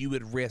 you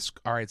would risk,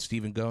 all right,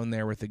 Steven, go in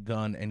there with a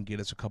gun and get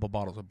us a couple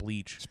bottles of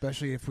bleach.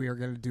 Especially if we are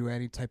going to do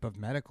any type of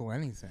medical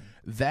anything.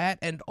 That,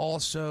 and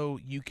also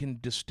you can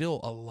distill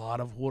a lot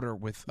of water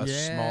with a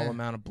small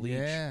amount of bleach.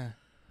 Yeah.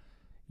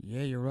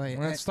 Yeah, you're right.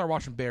 Let's start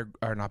watching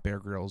not Bear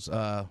Grylls,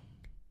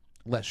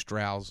 Les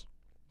Strauss.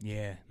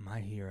 Yeah, my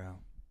hero.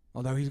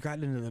 Although he's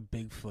gotten into the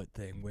Bigfoot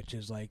thing, which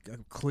is like a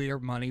clear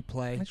money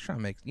play. Let's try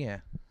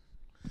to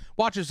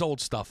watch his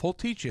old stuff. He'll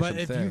teach you But some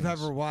if things. you've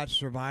ever watched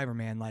Survivor,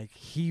 man,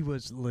 he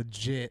was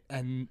legit,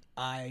 and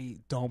I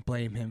don't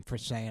blame him for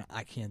saying,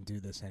 I can't do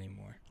this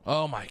anymore.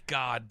 Oh my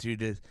God,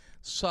 dude, it's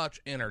such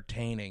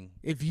entertaining.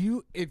 If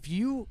you,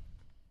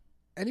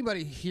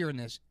 anybody hearing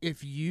this,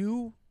 if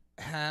you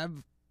have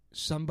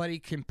somebody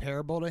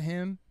comparable to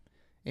him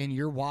in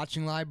your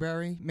watching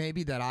library,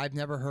 maybe that I've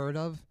never heard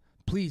of,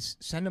 please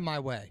send them my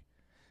way.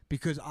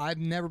 Because I've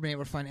never been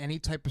able to find any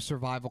type of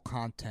survival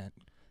content.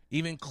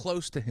 Even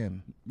close to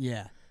him.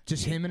 Yeah.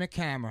 Just him and a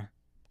camera.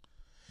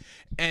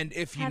 And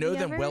if you Have know you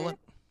them well, ever-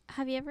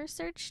 Have you ever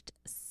searched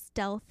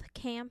stealth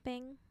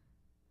camping?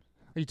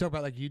 Are you talking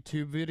about like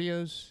YouTube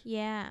videos?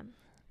 Yeah.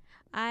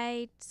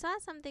 I saw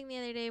something the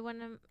other day.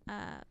 One of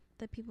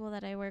the people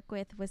that I work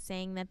with was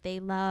saying that they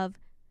love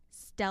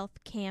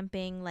stealth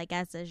camping like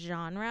as a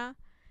genre.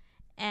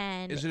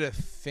 And is it a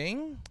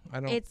thing? I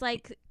don't.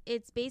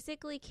 it's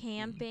basically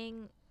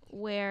camping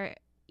where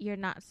you're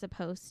not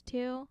supposed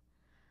to,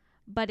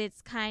 but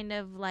it's kind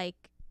of like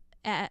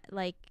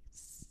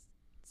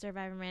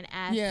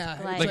Survivorman-esque. Yeah,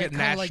 like it's at kinda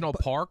like national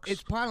parks.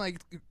 It's probably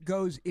like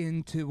goes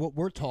into what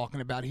we're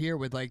talking about here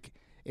with like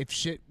if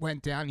shit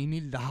went down, you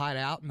needed to hide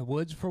out in the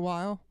woods for a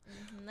while.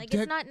 Like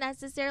That- it's not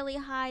necessarily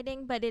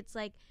hiding, but it's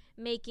like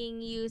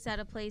making use out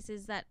of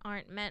places that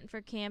aren't meant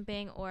for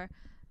camping or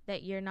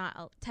that you're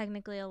not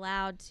technically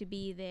allowed to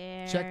be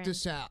there. Check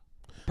this out.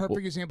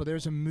 Perfect example.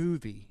 There's a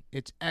movie.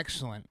 It's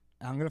excellent.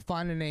 I'm gonna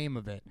find the name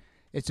of it.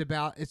 I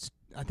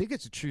think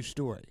it's a true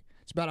story.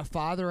 It's about a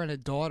father and a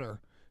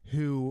daughter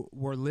who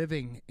were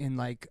living in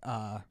like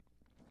a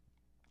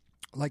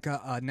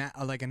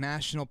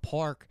national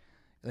park,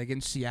 like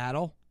in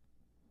Seattle.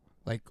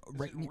 Like is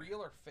right, it real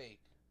or fake?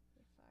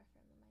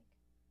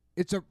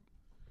 it's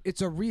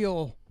a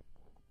real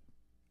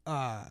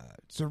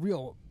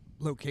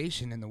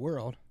location in the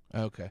world.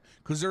 Okay,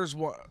 because there's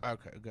one.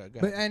 Okay, go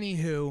But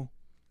anywho,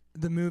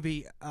 the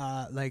movie,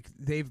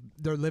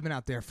 they're living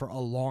out there for a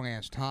long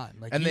ass time,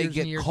 like And they years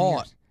get and years caught. and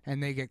years.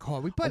 And they get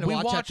caught. We we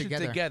watch watched that it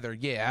together. together.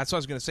 Yeah, that's what I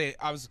was gonna say.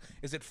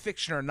 Is it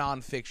fiction or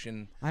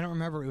nonfiction? I don't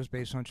remember if it was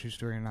based on a true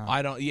story or not.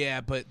 I don't. Yeah,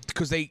 but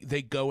because they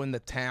go into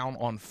town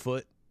on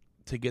foot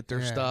to get their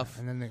Yeah, stuff,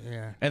 and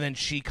then and then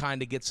she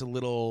kind of gets a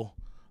little,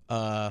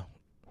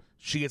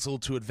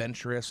 too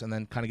adventurous, and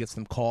then kind of gets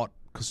them caught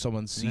because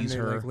someone and sees then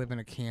they her. like live in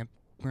a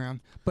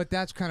campground. But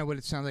that's kind of what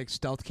it sounds like.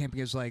 Stealth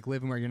camping is like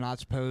living where you're not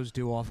supposed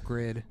to, off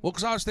grid. Well,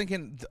 because I was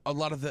thinking a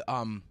lot of the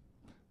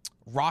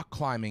rock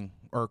climbing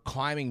or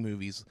climbing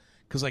movies,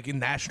 because like in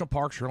national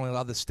parks you're only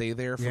allowed to stay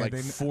there for like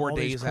 4 all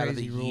these days out of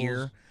the crazy rules.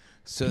 year.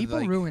 So People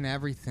like, ruin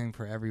everything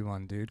for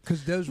everyone, dude.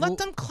 Because those let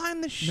them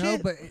climb the shit. No,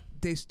 but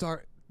they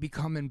start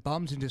becoming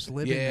bums and just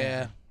living yeah,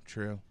 there.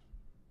 true.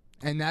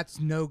 And that's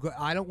no good.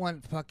 I don't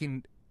want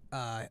fucking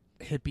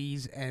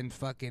hippies and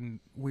fucking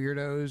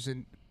weirdos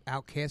and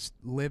outcasts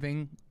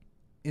living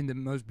in the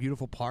most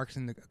beautiful parks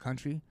in the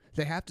country.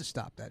 They have to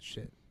stop that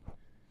shit.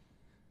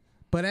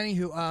 But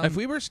anywho, If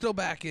we were still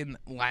back in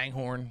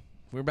Langhorne,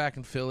 if we were back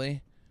in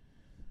Philly,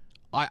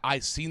 I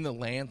seen the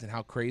land and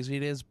how crazy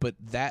it is, but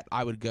that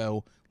I would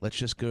go, let's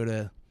just go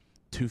to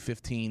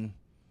 215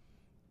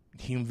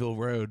 Humeville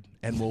Road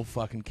and we'll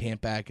fucking camp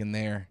back in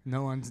there.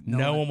 no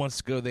one wants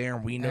to go there,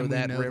 and we know and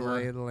that we know river. the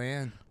lay of the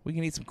land. We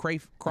can eat some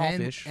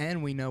crawfish.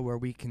 And we know where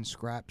we can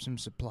scrap some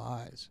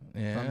supplies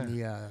Yeah.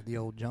 from the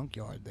old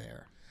junkyard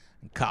there.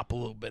 and cop a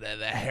little bit of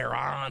the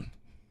heron.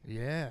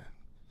 Yeah.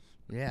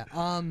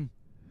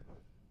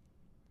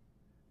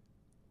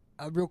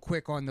 Real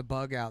quick on the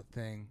bug out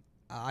thing.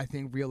 I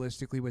think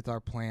realistically with our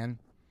plan,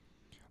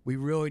 we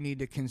really need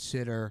to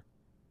consider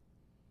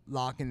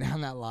locking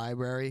down that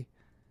library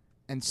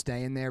and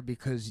staying there,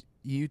 because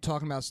you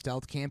talking about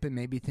stealth camping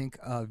made me think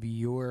of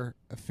your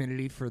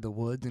affinity for the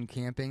woods and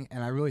camping,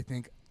 and I really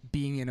think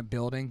being in a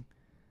building,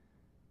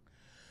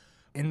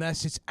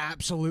 unless it's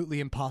absolutely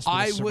impossible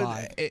to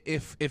survive. would,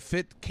 if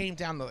it came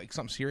down to like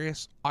something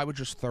serious, I would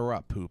just throw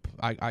up poop.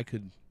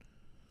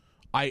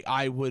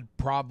 I would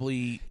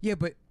probably Yeah,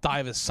 but die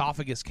of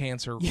esophagus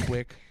cancer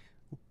quick.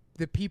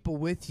 the people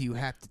with you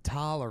have to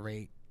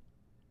tolerate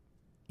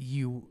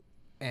you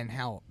and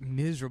how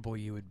miserable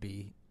you would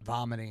be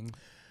vomiting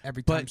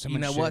every time But you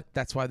someone know shit. what?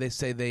 That's why they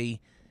say they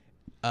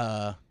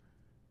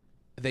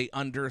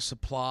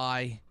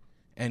undersupply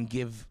and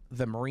give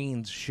the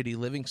Marines shitty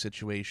living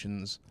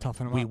situations.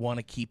 Toughen them We up. want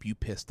to keep you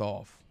pissed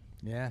off.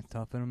 Yeah,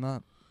 toughen them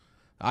up.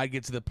 I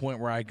get to the point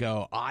where I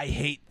go, I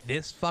hate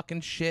this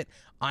fucking shit.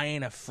 I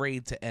ain't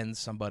afraid to end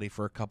somebody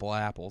for a couple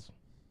apples.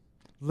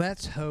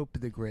 Let's hope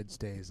the grid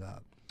stays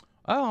up.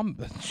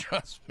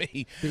 Trust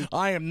me.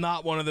 I am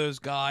not one of those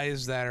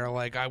guys that are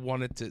like, I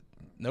wanted to.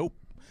 Nope.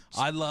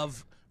 I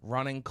love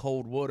running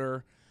cold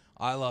water.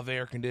 I love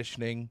air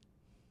conditioning.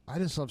 I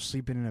just love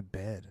sleeping in a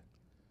bed.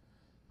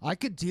 I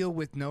could deal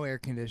with no air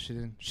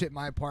conditioning. Shit,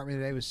 my apartment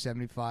today was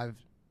 75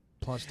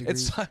 plus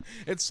degrees.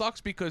 It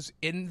sucks because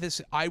in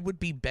this, I would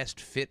be best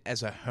fit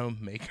as a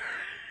homemaker.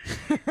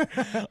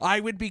 I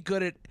would be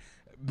good at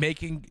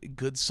making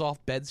good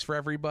soft beds for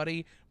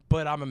everybody,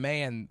 but I'm a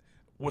man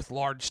with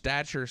large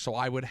stature, so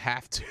I would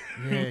have to.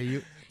 Yeah,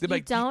 you. You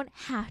like, don't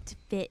have to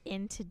fit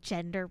into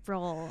gender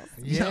roles.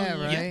 Yeah,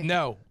 no, right.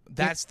 No,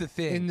 that's the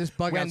thing. In this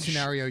bug When out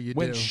scenario, you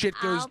when do. shit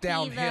goes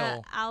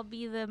downhill. I'll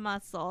be the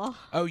muscle.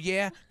 Oh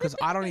yeah, because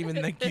I don't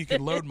even think you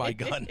can load my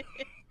gun.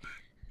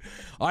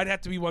 I'd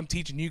have to be one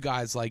teaching you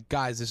guys, like,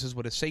 guys, this is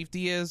what a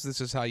safety is.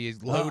 This is how you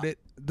load it.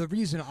 The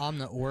reason I'm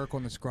the orc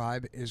on the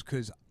scribe is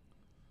because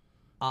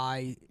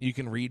You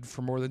can read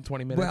for more than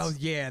 20 minutes. Well,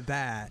 yeah,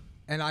 that.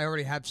 And I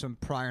already have some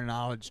prior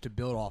knowledge to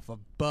build off of,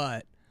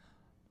 but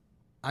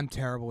I'm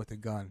terrible with a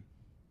gun.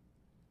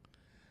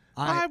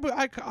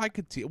 I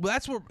could see. Well,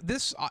 that's what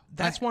this.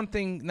 That's one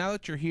thing. Now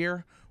that you're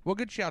here, we'll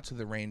get you out to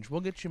the range.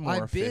 We'll get you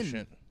more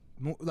efficient.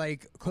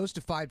 Like close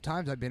to 5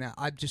 times I've been out.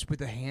 I'm just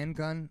with a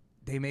handgun.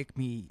 They make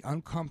me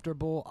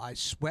uncomfortable. I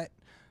sweat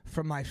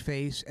from my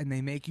face, and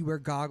they make you wear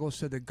goggles,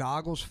 so the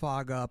goggles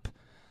fog up.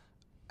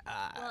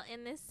 Well,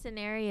 in this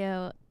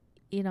scenario,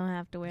 you don't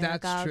have to wear the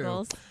That's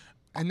goggles. true.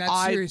 And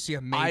that's seriously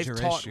a major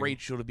issue. I've taught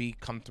Rachel to be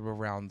comfortable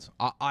around.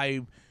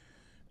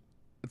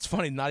 It's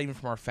funny, not even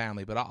from our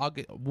family, but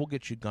we'll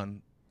get you a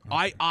gun.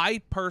 Okay.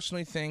 I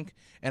personally think,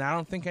 and I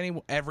don't think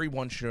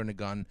everyone should own a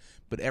gun,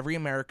 but every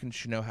American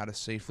should know how to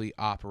safely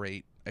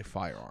operate a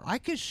firearm. I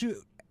could shoot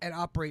and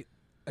operate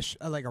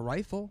like a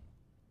rifle,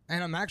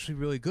 and I'm actually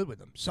really good with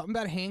them. Something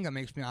about a handgun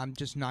makes me, I'm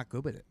just not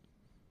good with it.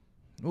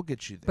 We'll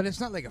get you there. But it's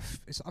not like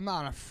I'm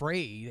not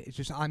afraid. It's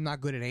just I'm not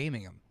good at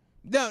aiming them.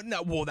 No.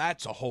 Well,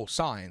 that's a whole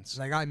science. It's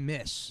like I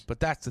miss. But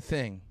that's the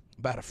thing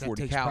about a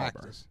 40 caliber.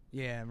 Practice.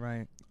 Yeah,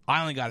 right.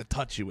 I only got to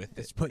touch you with it.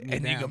 It's putting you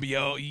and down. you're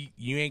gonna be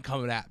you ain't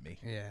coming at me.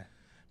 Yeah.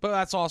 But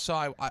that's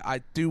also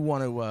I do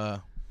want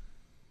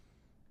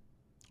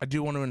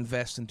to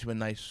invest into a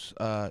nice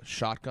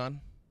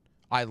shotgun.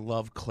 I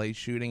love clay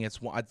shooting.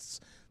 It's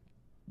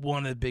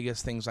one of the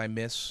biggest things I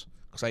miss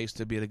because I used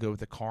to be able to go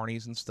with the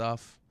carnies and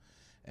stuff,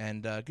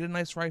 and get a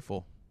nice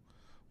rifle.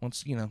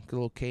 Once get a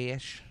little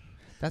cash.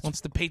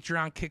 Once the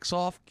Patreon kicks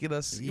off, get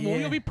us. Yeah. Well,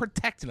 you'll be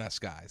protecting us,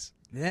 guys.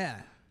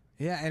 Yeah,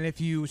 yeah. And if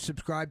you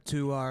subscribe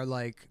to our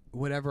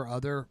whatever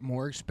other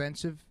more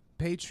expensive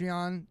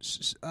Patreon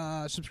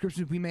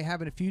subscriptions we may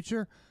have in the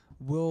future,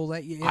 we'll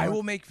let you in. I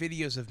will make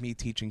videos of me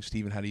teaching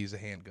Steven how to use a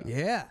handgun.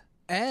 Yeah,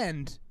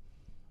 and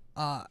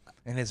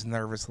his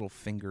nervous little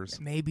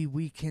fingers. Maybe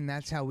we can.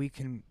 That's how we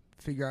can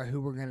figure out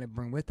who we're going to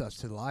bring with us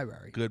to the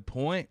library. Good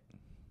point.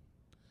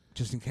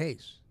 Just in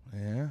case.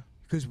 Yeah.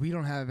 Because we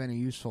don't have any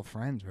useful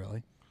friends,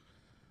 really.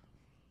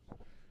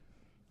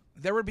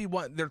 There would be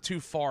one. They're too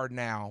far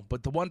now,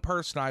 but the one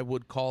person I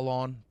would call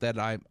on that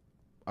I'm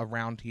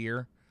around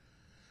here,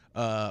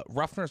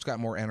 Ruffner's got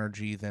more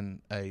energy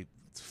than a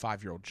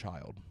 5-year-old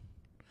child.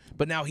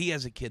 But now he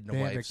has a kid and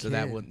a wife, so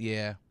that wouldn't.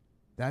 Yeah,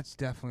 that's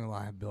definitely a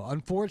liability.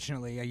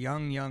 Unfortunately, a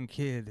young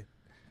kid.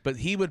 But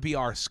he would be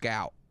our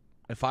scout.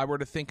 If I were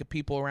to think of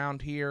people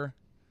around here,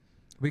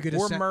 we could.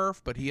 Or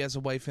Murph, but he has a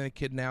wife and a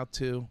kid now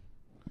too.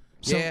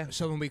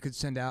 Someone we could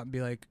send out and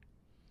be like,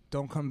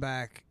 "Don't come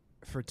back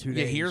for 2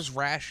 days." Yeah, here's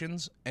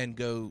rations and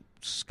go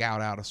scout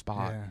out a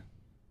spot.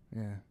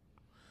 Yeah.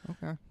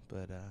 Okay.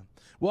 But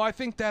well, I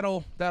think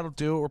that'll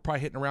do it. We're probably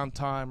hitting around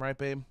time, right,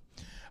 babe?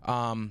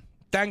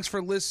 Thanks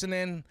for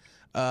listening.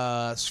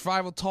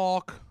 Survival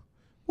Talk.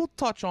 We'll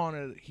touch on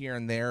it here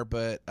and there,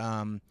 but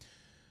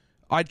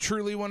I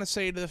truly want to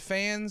say to the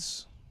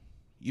fans,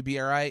 you be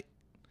all right.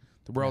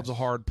 The world's a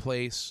hard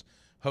place.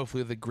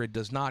 Hopefully the grid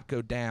does not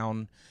go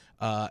down,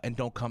 and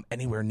don't come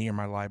anywhere near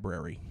my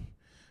library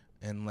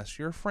unless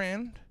you're a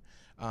friend.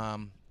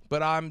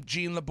 But I'm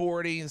Gene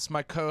Labordi. This is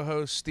my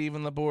co-host,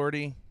 Stephen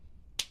Labordi.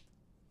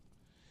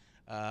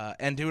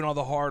 And doing all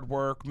the hard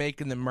work,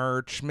 making the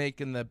merch,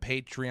 making the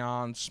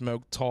Patreon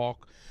Smoke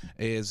Talk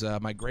is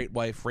my great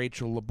wife,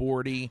 Rachel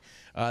Labordi.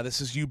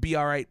 This is You Be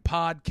All Right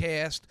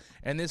Podcast,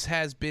 and this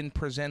has been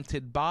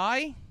presented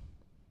by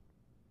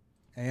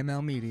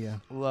AML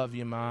Media. Love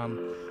you,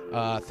 Mom.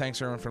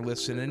 Thanks, everyone, for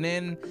listening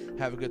in.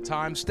 Have a good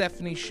time.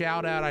 Stephanie,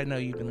 shout out. I know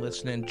you've been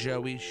listening.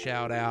 Joey,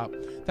 shout out.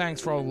 Thanks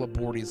for all the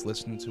Labordis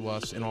listening to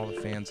us and all the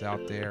fans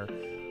out there.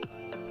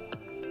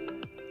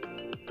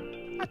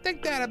 I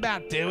think that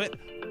about do it.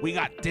 We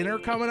got dinner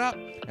coming up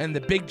and the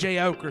Big J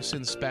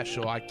Okerson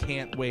special. I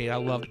can't wait. I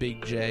love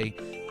Big J.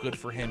 Good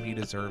for him. He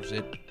deserves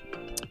it.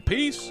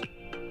 Peace.